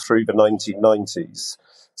momentum through the 1990s.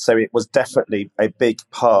 So it was definitely a big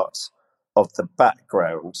part of the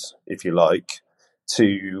background, if you like,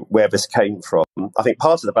 to where this came from. I think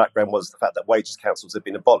part of the background was the fact that wages councils had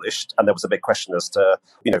been abolished, and there was a big question as to,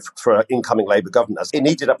 for an incoming Labour government, it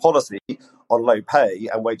needed a policy on low pay,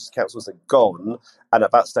 and wages councils had gone, and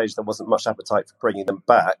at that stage there wasn't much appetite for bringing them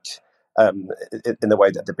back in the way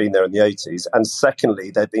that they'd been there in the 80s. And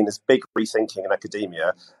secondly, there'd been this big rethinking in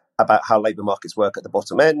academia about how labour markets work at the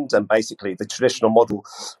bottom end, and basically the traditional model,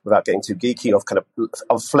 without getting too geeky,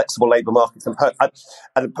 of flexible labour markets and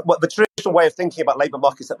what the traditional way of thinking about labour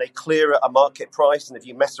markets, that they clear at a market price, and if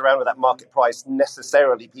you mess around with that market price,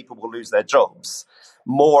 necessarily people will lose their jobs.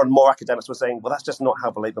 More and more academics were saying, well, that's just not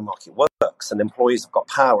how the labour market works, and employees have got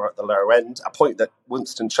power at the lower end, a point that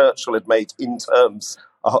Winston Churchill had made in terms,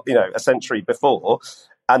 a century before.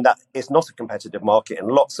 And that is not a competitive market in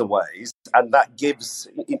lots of ways. And that gives,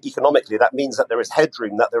 economically, that means that there is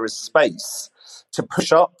headroom, that there is space to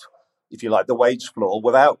push up, if you like, the wage floor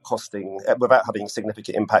without having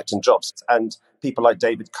significant impact on jobs. And people like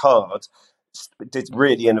David Card did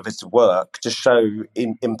really innovative work to show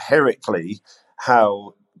empirically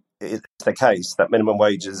how it's the case that minimum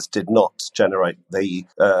wages did not generate the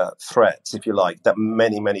threat, if you like, that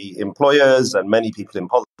many, many employers and many people in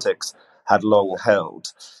politics had long held.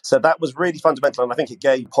 So that was really fundamental, and I think it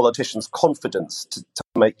gave politicians confidence to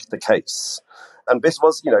make the case. And this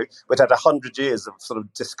was, we'd had 100 years of sort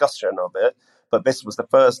of discussion of it, but this was the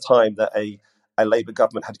first time that a Labour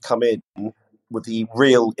government had come in with the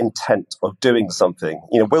real intent of doing something.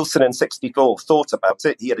 Wilson in 1964 thought about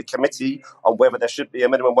it. He had a committee on whether there should be a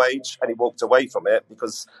minimum wage, and he walked away from it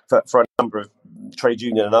because for a number of trade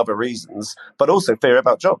union and other reasons, but also fear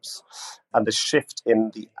about jobs. And the shift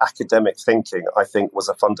in the academic thinking, I think, was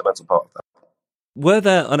a fundamental part of that. Were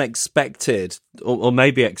there unexpected or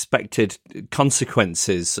maybe expected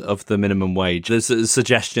consequences of the minimum wage? There's a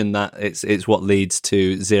suggestion that it's what leads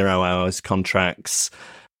to 0 hours contracts,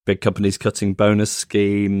 big companies cutting bonus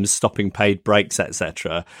schemes, stopping paid breaks,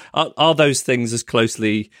 etc. Are those things as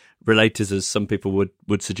closely related as some people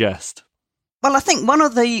would suggest? Well, I think one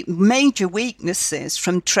of the major weaknesses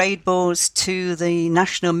from trade boards to the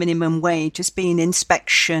national minimum wage has been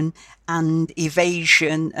inspection and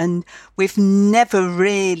evasion, and we've never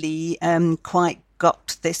really quite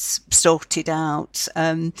got this sorted out.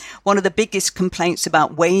 One of the biggest complaints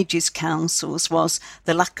about wages councils was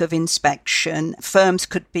the lack of inspection. Firms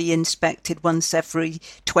could be inspected once every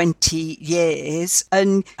 20 years,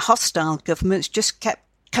 and hostile governments just kept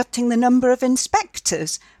cutting the number of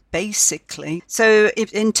inspectors, basically. So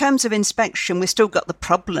in terms of inspection, we've still got the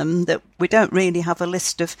problem that we don't really have a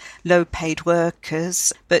list of low-paid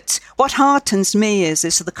workers. But what heartens me is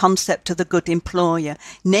the concept of the good employer.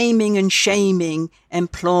 Naming and shaming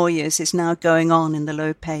employers is now going on in the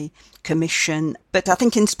Low Pay Commission. But I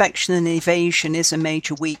think inspection and evasion is a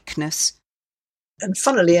major weakness. And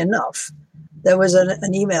funnily enough, there was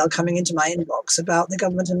an email coming into my inbox about the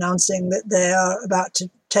government announcing that they are about to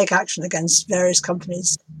take action against various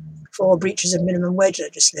companies for breaches of minimum wage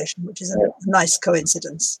legislation, which is a nice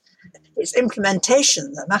coincidence. It's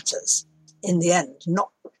implementation that matters in the end,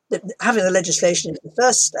 not having the legislation is the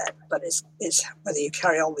first step, but it's whether you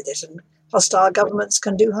carry on with it, and hostile governments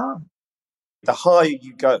can do harm. The higher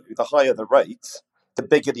you go, the higher the rate, the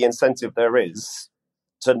bigger the incentive there is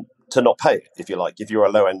to not pay it, if you like, if you're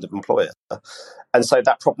a low-end employer. And so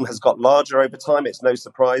that problem has got larger over time. It's no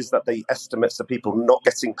surprise that the estimates of people not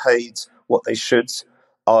getting paid what they should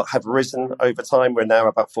have risen over time. We're now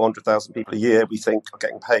about 400,000 people a year, we think, are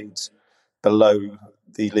getting paid below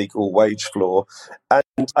the legal wage floor.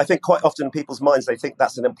 And I think quite often in people's minds, they think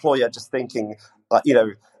that's an employer just thinking, like,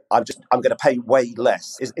 I'm going to pay way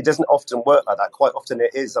less. It doesn't often work like that. Quite often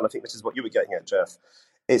it is, and I think this is what you were getting at, Jeff.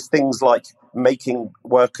 It's things like making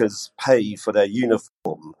workers pay for their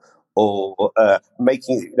uniform, or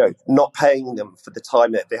not paying them for the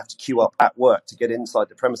time that they have to queue up at work to get inside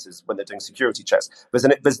the premises when they're doing security checks.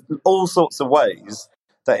 There's all sorts of ways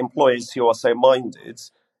that employers who are so minded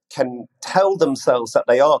can tell themselves that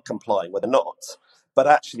they are complying when they're not, but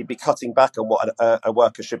actually be cutting back on what a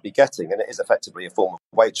worker should be getting. And it is effectively a form of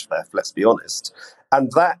wage theft, let's be honest. And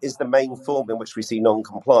that is the main form in which we see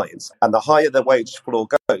non-compliance. And the higher the wage floor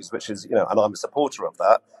goes, which is, and I'm a supporter of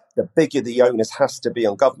that, the bigger the onus has to be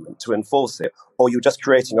on government to enforce it, or you're just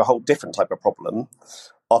creating a whole different type of problem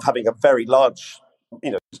of having a very large,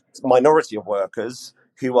 minority of workers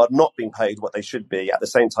who are not being paid what they should be at the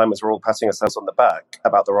same time as we're all patting ourselves on the back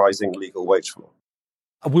about the rising legal wage floor.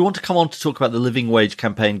 We want to come on to talk about the living wage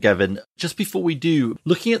campaign, Gavin. Just before we do,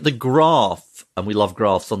 looking at the graph, and we love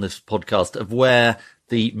graphs on this podcast, of where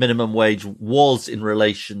the minimum wage was in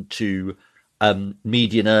relation to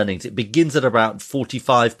median earnings. It begins at about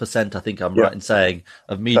 45%, I think I'm right in saying,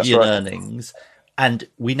 of median earnings. And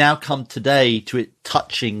we now come today to it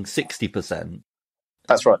touching 60%.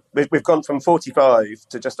 That's right. We've gone from 45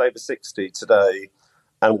 to just over 60 today,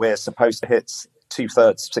 and we're supposed to hit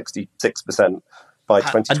 2/3, 66%. By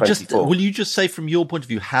 2024. Will you just say from your point of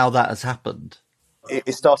view how that has happened?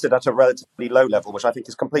 It started at a relatively low level, which I think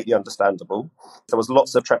is completely understandable. There was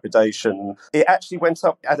lots of trepidation. It actually went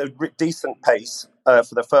up at a decent pace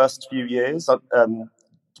for the first few years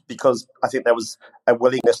because I think there was a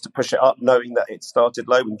willingness to push it up, knowing that it started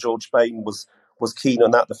low, and George Bain was keen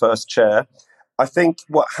on that, the first chair. I think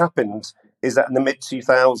what happened is that in the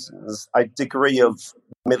mid-2000s, a degree of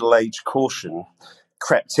middle-age caution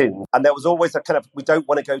crept in, and there was always a kind of, we don't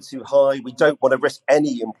want to go too high, we don't want to risk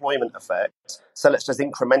any employment effect, so let's just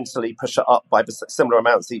incrementally push it up by similar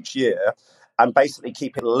amounts each year and basically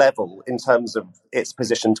keep it level in terms of its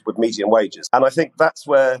position with median wages. And I think that's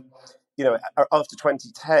where, after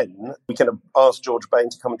 2010, we kind of asked George Bain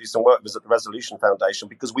to come and do some work with us at the Resolution Foundation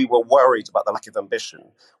because we were worried about the lack of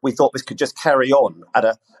ambition. We thought this could just carry on at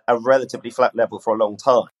a relatively flat level for a long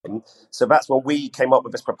time. So that's when we came up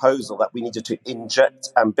with this proposal that we needed to inject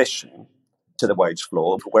ambition to the wage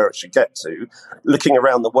floor, where it should get to. Looking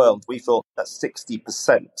around the world, we thought that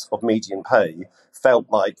 60% of median pay felt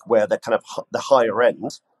like where they're kind of the higher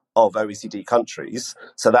end of OECD countries.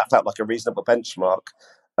 So that felt like a reasonable benchmark.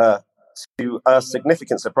 To a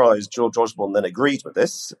significant surprise, George Osborne then agreed with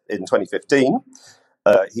this in 2015.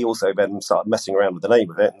 He also then started messing around with the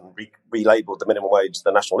name of it and relabeled the minimum wage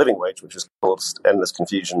the national living wage, which has caused endless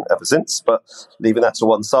confusion ever since. But leaving that to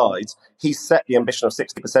one side, he set the ambition of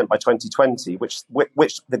 60% by 2020, which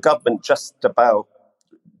the government just about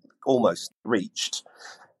almost reached.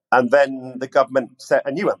 And then the government set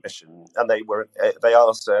a new ambition, and they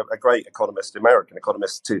asked a great economist, American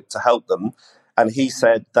economist, to help them. And he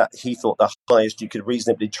said that he thought the highest you could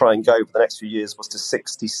reasonably try and go for the next few years was to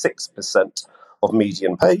 66% of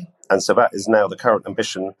median pay. And so that is now the current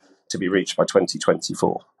ambition to be reached by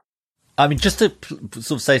 2024. I mean, just to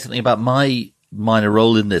sort of say something about my minor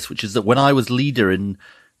role in this, which is that when I was leader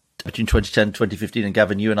between 2010 and 2015, and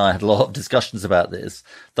Gavin, you and I had a lot of discussions about this,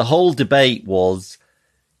 the whole debate was,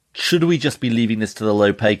 should we just be leaving this to the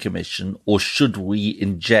Low Pay Commission, or should we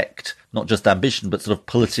inject not just ambition, but sort of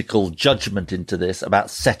political judgment into this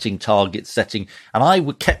about setting targets, and I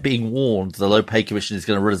kept being warned the Low Pay Commission is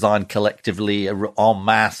going to resign collectively en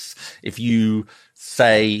masse if you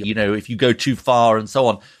say, if you go too far and so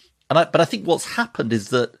on. But I think what's happened is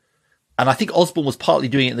that, and I think Osborne was partly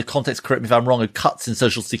doing it in the context, correct me if I'm wrong, of cuts in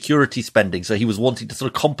social security spending. So he was wanting to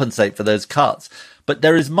sort of compensate for those cuts. But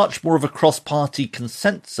there is much more of a cross-party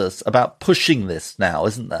consensus about pushing this now,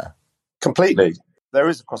 isn't there? Completely. There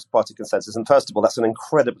is a cross-party consensus. And first of all, that's an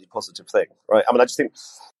incredibly positive thing, right? I mean, I just think,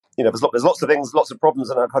 there's lots of things, lots of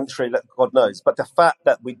problems in our country, God knows. But the fact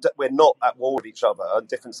that we're not at war with each other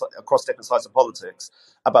across different sides of politics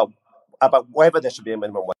about whether there should be a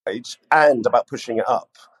minimum wage and about pushing it up.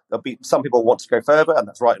 Some people want to go further, and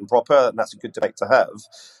that's right and proper, and that's a good debate to have.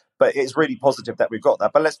 But it's really positive that we've got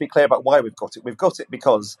that. But let's be clear about why we've got it. We've got it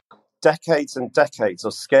because decades and decades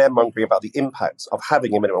of scaremongering about the impact of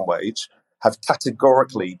having a minimum wage have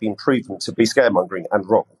categorically been proven to be scaremongering and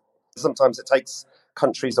wrong. Sometimes it takes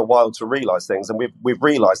countries a while to realise things, and we've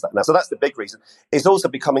realised that now. So that's the big reason. It's also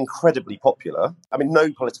become incredibly popular. I mean,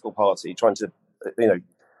 no political party trying to,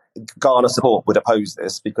 garner support would oppose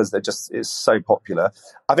this because it's so popular.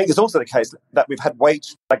 I think it's also the case that we've had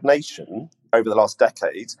wage stagnation over the last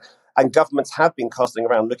decade, and governments have been casting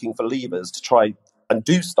around looking for levers to try and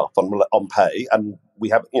do stuff on pay. And we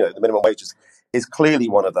have, the minimum wage is clearly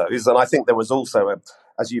one of those. And I think there was also,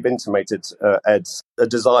 as you've intimated, Ed, a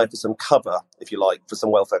desire for some cover, if you like, for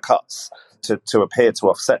some welfare cuts to appear to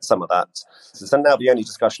offset some of that. So now the only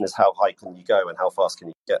discussion is how high can you go and how fast can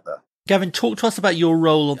you get there? Gavin, talk to us about your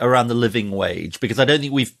role around the living wage, because I don't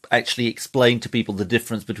think we've actually explained to people the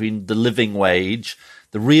difference between the living wage,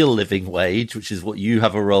 the real living wage, which is what you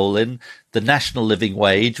have a role in, the national living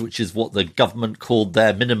wage, which is what the government called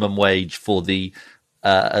their minimum wage for the,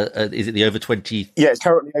 is it the over 20? Yeah, it's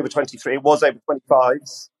currently over 23. It was over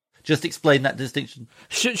 25s. Just explain that distinction.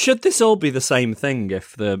 Should this all be the same thing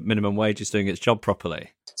if the minimum wage is doing its job properly?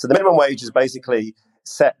 So the minimum wage is basically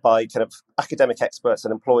set by kind of academic experts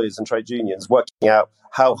and employers and trade unions working out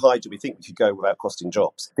how high do we think we could go without costing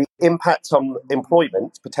jobs. The impact on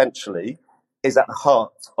employment, potentially, is at the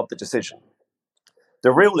heart of the decision.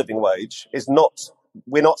 The real living wage is not,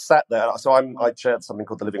 we're not sat there. So I chaired something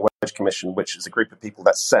called the Living Wage Commission, which is a group of people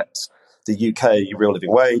that set the UK real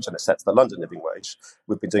living wage and it sets the London living wage.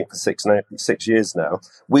 We've been doing it for 6 years now.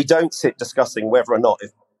 We don't sit discussing whether or not if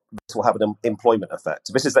this will have an employment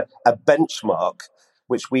effect. This is a benchmark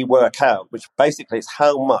which we work out, which basically is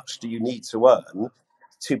how much do you need to earn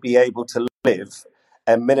to be able to live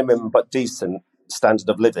a minimum but decent standard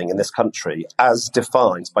of living in this country as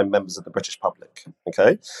defined by members of the British public.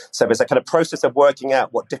 Okay, so there's a kind of process of working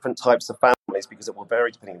out what different types of families, because it will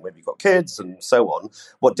vary depending on whether you've got kids and so on,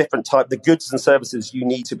 what different the goods and services you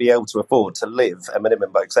need to be able to afford to live a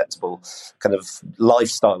minimum but acceptable kind of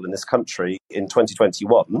lifestyle in this country in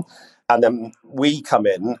 2021. And then we come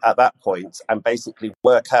in at that point and basically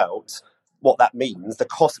work out what that means.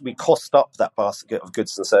 We cost up that basket of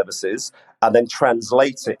goods and services and then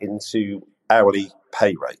translate it into hourly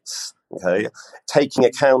pay rates, okay, taking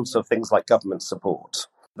account of things like government support.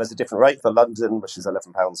 There's a different rate for London, which is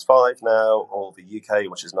 £11.05 now, or the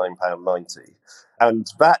UK, which is £9.90. And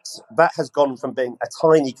that has gone from being a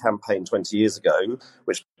tiny campaign 20 years ago,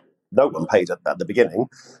 which no one paid at the beginning,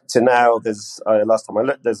 to now there's, last time I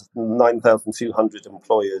looked, there's 9,200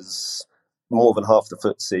 employers, more than half the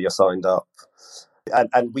FTSE are signed up.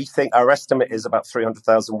 And we think our estimate is about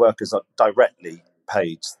 300,000 workers are directly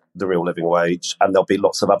paid the real living wage, and there'll be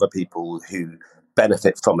lots of other people who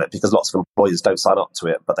benefit from it because lots of employers don't sign up to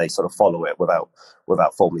it, but they sort of follow it without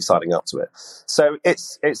formally signing up to it. So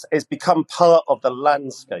it's become part of the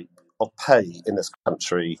landscape of pay in this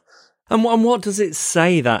country. And what does it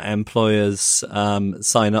say that employers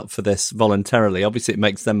sign up for this voluntarily? Obviously, it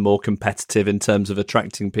makes them more competitive in terms of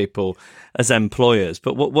attracting people as employers.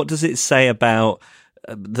 But what does it say about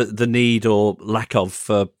the need or lack of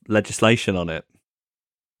for legislation on it?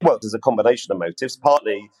 Well, there's a combination of motives.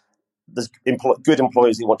 Partly, there's good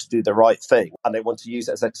employers who want to do the right thing and they want to use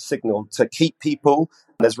it as a signal to keep people.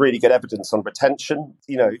 And there's really good evidence on retention.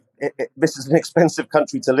 This is an expensive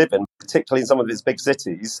country to live in, particularly in some of its big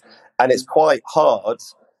cities. And it's quite hard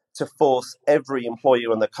to force every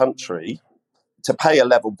employer in the country to pay a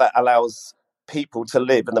level that allows people to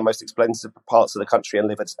live in the most expensive parts of the country and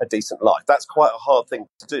live a decent life. That's quite a hard thing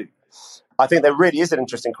to do. I think there really is an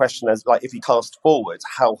interesting question as, like, if you cast forward,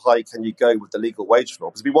 how high can you go with the legal wage floor?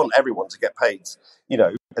 Because we want everyone to get paid,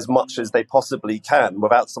 as much as they possibly can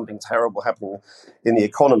without something terrible happening in the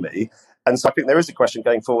economy. And so I think there is a question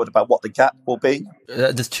going forward about what the gap will be.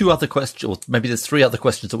 There's two other questions, or maybe there's three other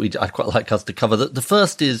questions that I'd quite like us to cover. The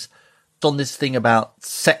first is on this thing about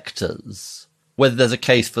sectors, whether there's a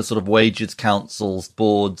case for sort of wages councils,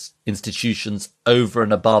 boards, institutions over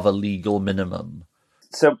and above a legal minimum.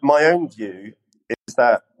 So my own view is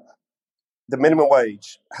that the minimum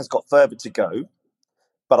wage has got further to go,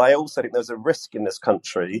 but I also think there's a risk in this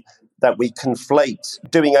country that we conflate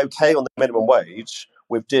doing okay on the minimum wage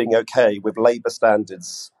with doing okay with labour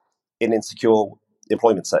standards in insecure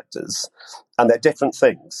employment sectors. And they're different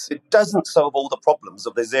things. It doesn't solve all the problems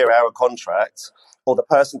of the 0-hour contract, or the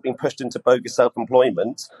person being pushed into bogus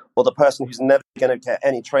self-employment, or the person who's never going to get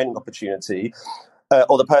any training opportunity,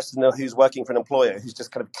 or the person who's working for an employer who's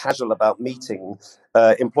just kind of casual about meeting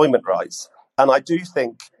employment rights. And I do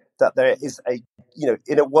think that there is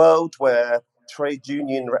in a world where trade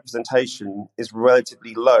union representation is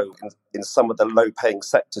relatively low in some of the low-paying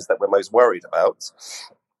sectors that we're most worried about,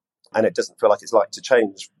 and it doesn't feel like it's likely to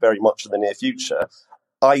change very much in the near future,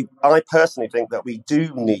 I personally think that we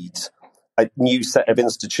do need a new set of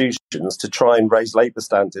institutions to try and raise labour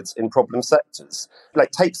standards in problem sectors.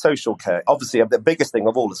 Like, take social care. Obviously, the biggest thing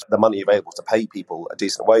of all is the money available to pay people a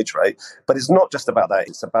decent wage rate. But it's not just about that.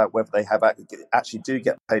 It's about whether they actually do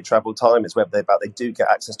get paid travel time. It's whether they do get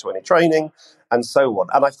access to any training and so on.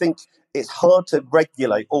 And I think it's hard to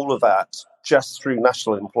regulate all of that just through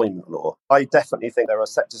national employment law. I definitely think there are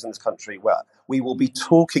sectors in this country where we will be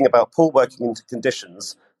talking about poor working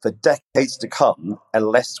conditions for decades to come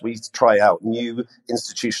unless we try out new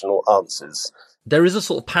institutional answers. There is a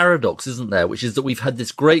sort of paradox, isn't there, which is that we've had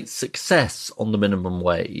this great success on the minimum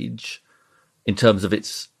wage in terms of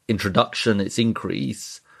its introduction, its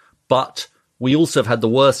increase, but we also have had the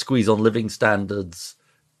worst squeeze on living standards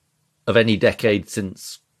of any decade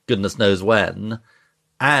since goodness knows when,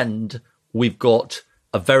 and we've got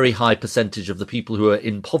a very high percentage of the people who are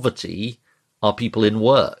in poverty are people in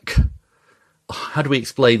work. How do we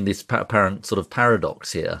explain this apparent sort of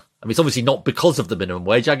paradox here? I mean, it's obviously not because of the minimum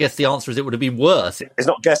wage. I guess the answer is it would have been worse. It's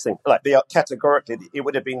not guessing. Categorically, it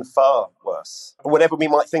would have been far worse. Whatever we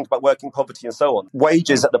might think about working poverty and so on,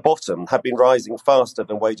 wages at the bottom have been rising faster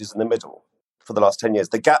than wages in the middle for the last 10 years.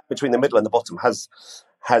 The gap between the middle and the bottom has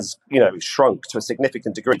shrunk to a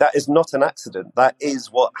significant degree. That is not an accident. That is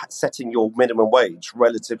what setting your minimum wage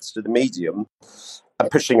relative to the medium and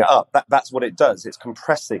pushing it up. That's what it does. It's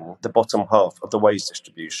compressing the bottom half of the wage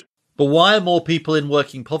distribution. But why are more people in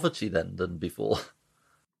working poverty then than before?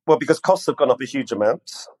 Well, because costs have gone up a huge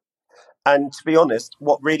amount. And to be honest,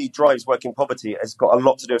 what really drives working poverty has got a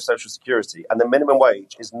lot to do with social security. And the minimum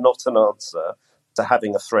wage is not an answer to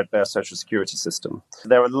having a threadbare social security system.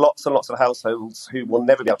 There are lots and lots of households who will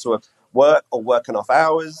never be able to work or work enough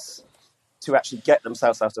hours to actually get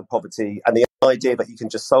themselves out of poverty. And the idea that you can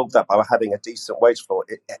just solve that by having a decent wage floor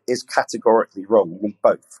is categorically wrong. You need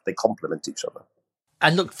both. They complement each other.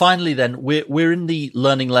 And look, finally then, we're in the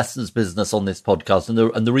learning lessons business on this podcast.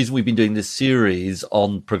 And the reason we've been doing this series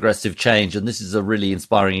on progressive change, and this is a really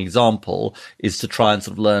inspiring example, is to try and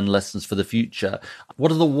sort of learn lessons for the future.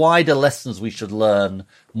 What are the wider lessons we should learn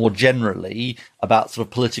more generally about sort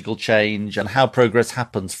of political change and how progress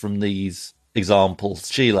happens from these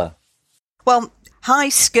examples? Sheila? Well, high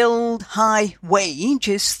skilled, high wage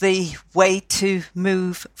is the way to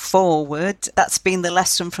move forward. That's been the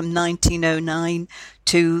lesson from 1909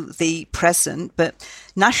 to the present. But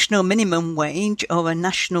national minimum wage or a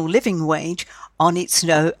national living wage on its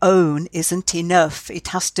own isn't enough. It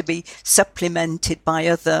has to be supplemented by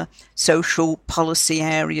other social policy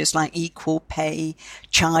areas like equal pay,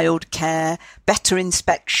 childcare, better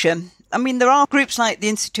inspection. I mean, there are groups like the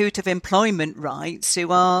Institute of Employment Rights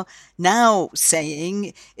who are now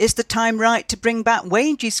saying, is the time right to bring back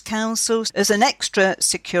wages councils as an extra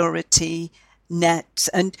security net,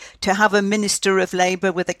 and to have a Minister of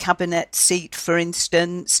Labour with a cabinet seat, for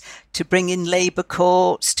instance, to bring in labour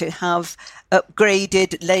courts, to have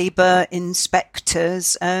upgraded labour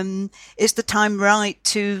inspectors? Is the time right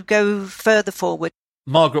to go further forward?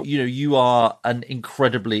 Margaret, you are an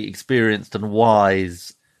incredibly experienced and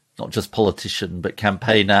wise, not just politician, but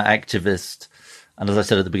campaigner, activist, and as I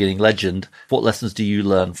said at the beginning, legend. What lessons do you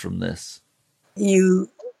learn from this? You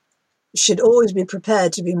should always be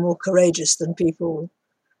prepared to be more courageous than people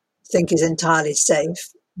think is entirely safe.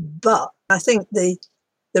 But I think the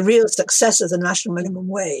real success of the national minimum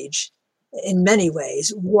wage, in many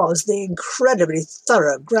ways, was the incredibly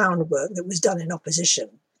thorough groundwork that was done in opposition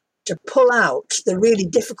to pull out the really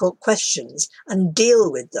difficult questions and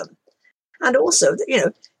deal with them. And also,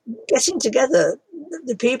 getting together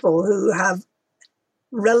the people who have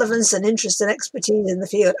relevance and interest and expertise in the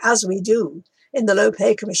field, as we do in the Low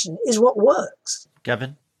Pay Commission, is what works.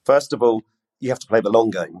 Gavin? First of all, you have to play the long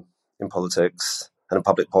game in politics and in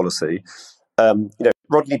public policy.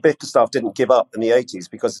 Rodney Bickerstaff didn't give up in the 80s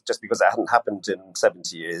because it hadn't happened in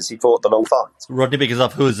 70 years. He fought the long fight. Rodney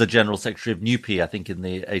Bickerstaff, who was the General Secretary of NUPE, I think, in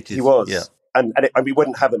the 80s. He was. Yeah. And we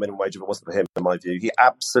wouldn't have a minimum wage if it wasn't for him, in my view. He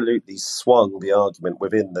absolutely swung the argument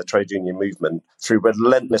within the trade union movement through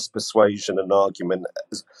relentless persuasion and argument.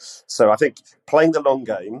 So I think playing the long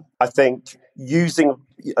game, I think using,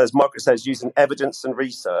 as Margaret says, using evidence and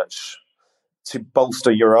research to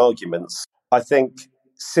bolster your arguments. I think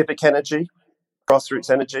civic energy, grassroots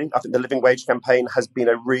energy. I think the Living Wage campaign has been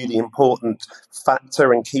a really important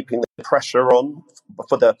factor in keeping the pressure on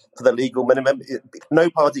for the legal minimum. No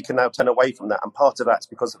party can now turn away from that, and part of that's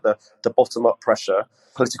because of the bottom-up pressure.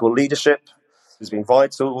 Political leadership, has been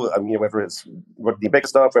vital. Whether it's Rodney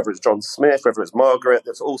Bickerstaff, whether it's John Smith, whether it's Margaret,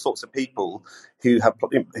 there's all sorts of people who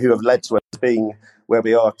have led to us being where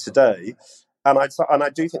we are today. And I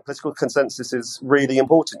do think political consensus is really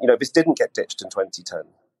important. This didn't get ditched in 2010.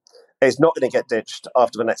 It's not going to get ditched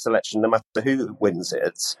after the next election, no matter who wins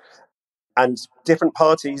it. And different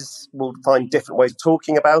parties will find different ways of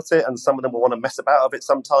talking about it, and some of them will want to mess about of it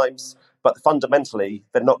sometimes. But fundamentally,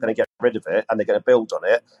 they're not going to get rid of it, and they're going to build on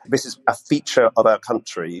it. This is a feature of our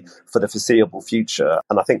country for the foreseeable future.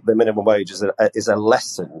 And I think the minimum wage is a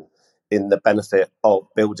lesson in the benefit of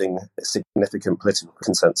building a significant political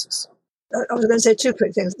consensus. I was going to say two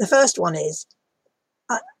quick things. The first one is,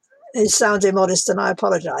 it sounds immodest and I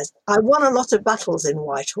apologise. I won a lot of battles in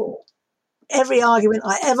Whitehall. Every argument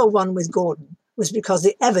I ever won with Gordon was because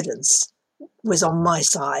the evidence was on my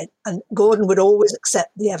side, and Gordon would always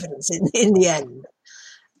accept the evidence in the end.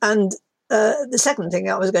 And the second thing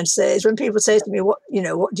I was going to say is, when people say to me, what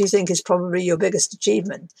do you think is probably your biggest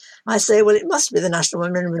achievement? I say, well, it must be the national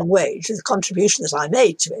minimum wage, the contribution that I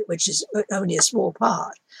made to it, which is only a small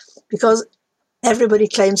part, because everybody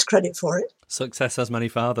claims credit for it. Success has many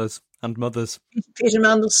fathers and mothers. Peter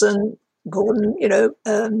Mandelson, Gordon,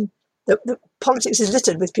 the politics is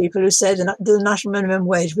littered with people who say the national minimum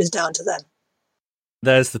wage was down to them.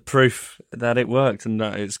 There's the proof that it worked, and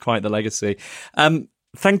that it's quite the legacy.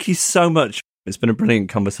 Thank you so much. It's been a brilliant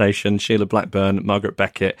conversation. Sheila Blackburn, Margaret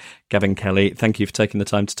Beckett, Gavin Kelly, thank you for taking the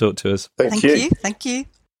time to talk to us. Thank you.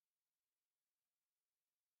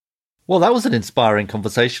 Well, that was an inspiring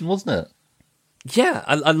conversation, wasn't it? Yeah,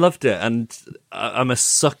 I loved it, and I'm a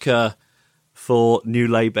sucker for New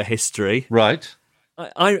Labour history. Right.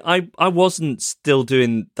 I wasn't still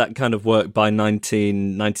doing that kind of work by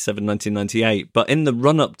 1997, 1998, but in the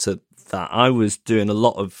run-up to that, I was doing a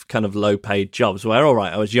lot of kind of low-paid jobs where, all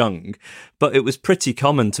right, I was young, but it was pretty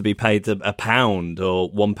common to be paid £1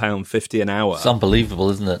 or £1.50 an hour. It's unbelievable,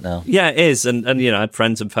 isn't it, now? Yeah, it is, and I had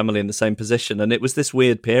friends and family in the same position, and it was this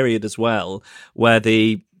weird period as well where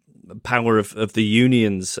the power of the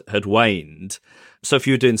unions had waned. So if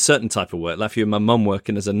you were doing certain type of work, like if you were my mum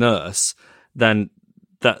working as a nurse, then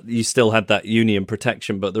that you still had that union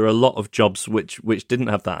protection, but there are a lot of jobs which didn't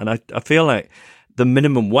have that. And I feel like the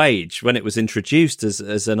minimum wage, when it was introduced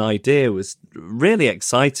as an idea, was really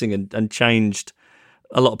exciting and changed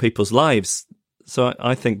a lot of people's lives. So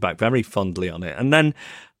I think back very fondly on it. And then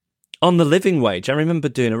on the living wage, I remember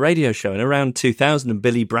doing a radio show in around 2000 and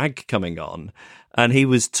Billy Bragg coming on, and he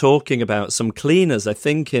was talking about some cleaners, I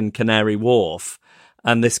think, in Canary Wharf,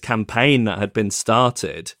 and this campaign that had been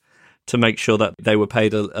started to make sure that they were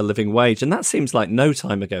paid a living wage. And that seems like no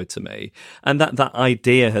time ago to me. And that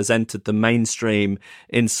idea has entered the mainstream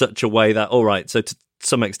in such a way that, all right, so to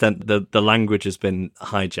some extent, the language has been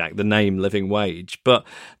hijacked, the name living wage. But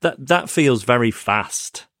that feels very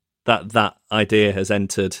fast, that idea has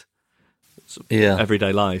entered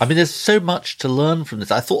everyday life. I mean, there's so much to learn from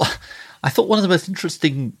this. I thought one of the most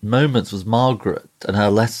interesting moments was Margaret and her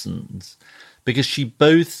lessons, because she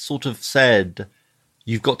both sort of said,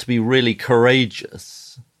 you've got to be really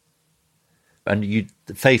courageous. And you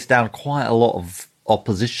face down quite a lot of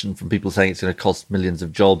opposition from people saying it's going to cost millions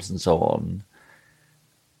of jobs and so on.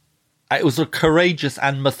 It was courageous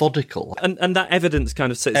and methodical. And that evidence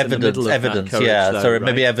kind of sits in the middle of that courage, yeah. though, So right?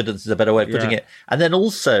 maybe evidence is a better way of putting it. And then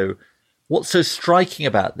also, what's so striking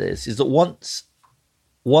about this is that once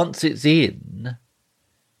it's in,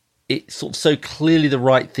 it's sort of so clearly the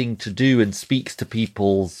right thing to do and speaks to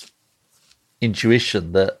people's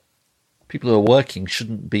intuition that people who are working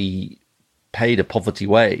shouldn't be paid a poverty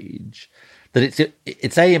wage, that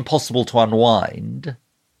it's impossible to unwind,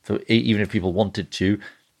 for even if people wanted to,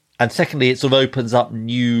 and secondly, it sort of opens up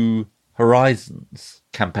new horizons.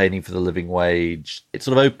 Campaigning for the living wage, it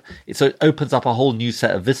opens up a whole new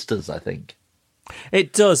set of vistas, I think.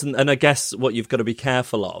 It does, and I guess what you've got to be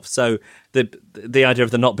careful of. So the idea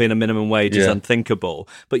of there not being a minimum wage is unthinkable,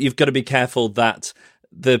 but you've got to be careful that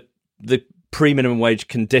the pre-minimum wage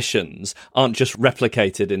conditions aren't just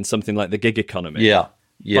replicated in something like the gig economy.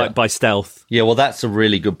 By stealth. Yeah, well, that's a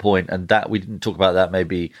really good point, and that we didn't talk about that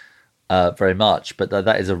maybe very much, but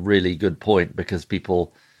that is a really good point, because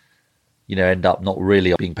people, end up not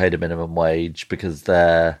really being paid a minimum wage because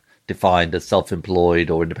they're defined as self-employed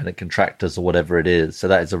or independent contractors or whatever it is. So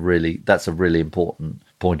that's a really important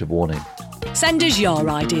point of warning. Send us your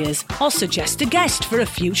ideas or suggest a guest for a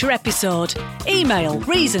future episode. Email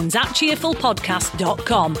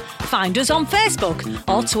reasons@cheerfulpodcast.com. Find us on Facebook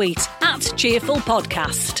or tweet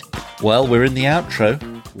 @cheerfulpodcast. Well, we're in the outro.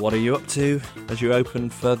 What are you up to as you open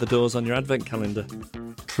further doors on your advent calendar?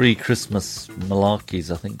 Pre-Christmas malarkeys,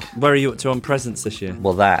 I think. Where are you up to on presents this year?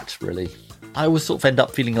 Well, that, really. I always sort of end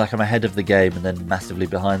up feeling like I'm ahead of the game and then massively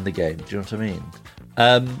behind the game. Do you know what I mean?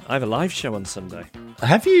 I have a live show on Sunday.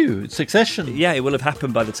 Have you? Succession? Yeah, it will have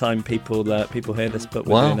happened by the time people hear this. But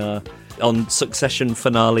we're doing on Succession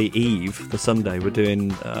finale eve, the Sunday, we're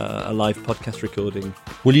doing a live podcast recording.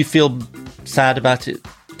 Will you feel sad about it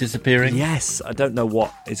disappearing? Yes, I don't know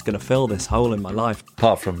what is going to fill this hole in my life.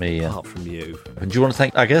 Apart from me, yeah. Apart from you. And do you want to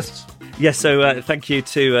thank our guests? Yes, so thank you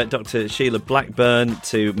to Dr. Sheila Blackburn,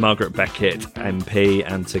 to Margaret Beckett, MP,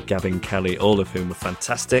 and to Gavin Kelly, all of whom were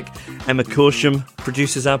fantastic. Emma Corsham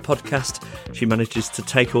produces our podcast. She manages to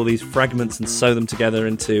take all these fragments and sew them together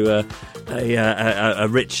into a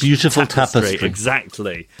rich, beautiful tapestry.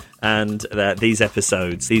 Exactly. And these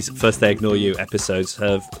episodes, these First They Ignore You episodes,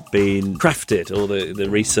 have been crafted, all the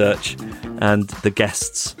research and the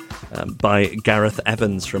guests, by Gareth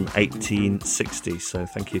Evans from 1860. So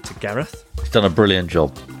thank you to Gareth. He's done a brilliant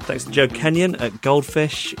job. Thanks to Joe Kenyon at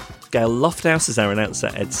Goldfish. Gail Lofthouse is our announcer.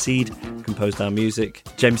 Ed Seed composed our music.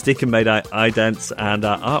 James Deacon made our idents, and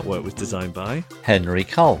our artwork was designed by Henry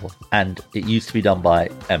Cull. And it used to be done by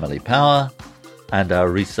Emily Power. And our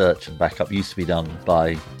research and backup used to be done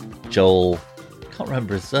by Joel. I can't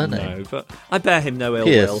remember his surname. No, but I bear him no ill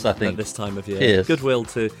Pierce, will I think. at this time of year. Pierce. Goodwill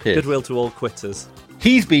to all quitters.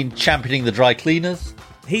 He's been championing the dry cleaners.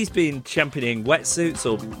 He's been championing wetsuits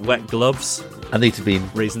or wet gloves. And these have been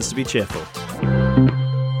Reasons to be Cheerful.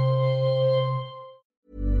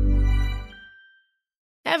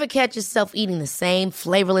 Ever catch yourself eating the same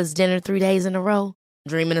flavorless dinner 3 days in a row?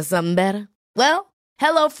 Dreaming of something better? Well,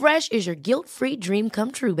 HelloFresh is your guilt-free dream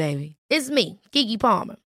come true, baby. It's me, Keke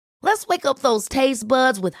Palmer. Let's wake up those taste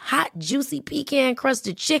buds with hot, juicy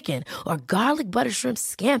pecan-crusted chicken or garlic butter shrimp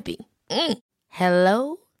scampi.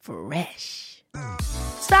 Hello Fresh.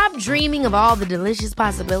 Stop dreaming of all the delicious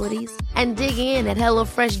possibilities and dig in at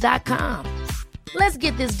HelloFresh.com. Let's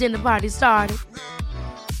get this dinner party started.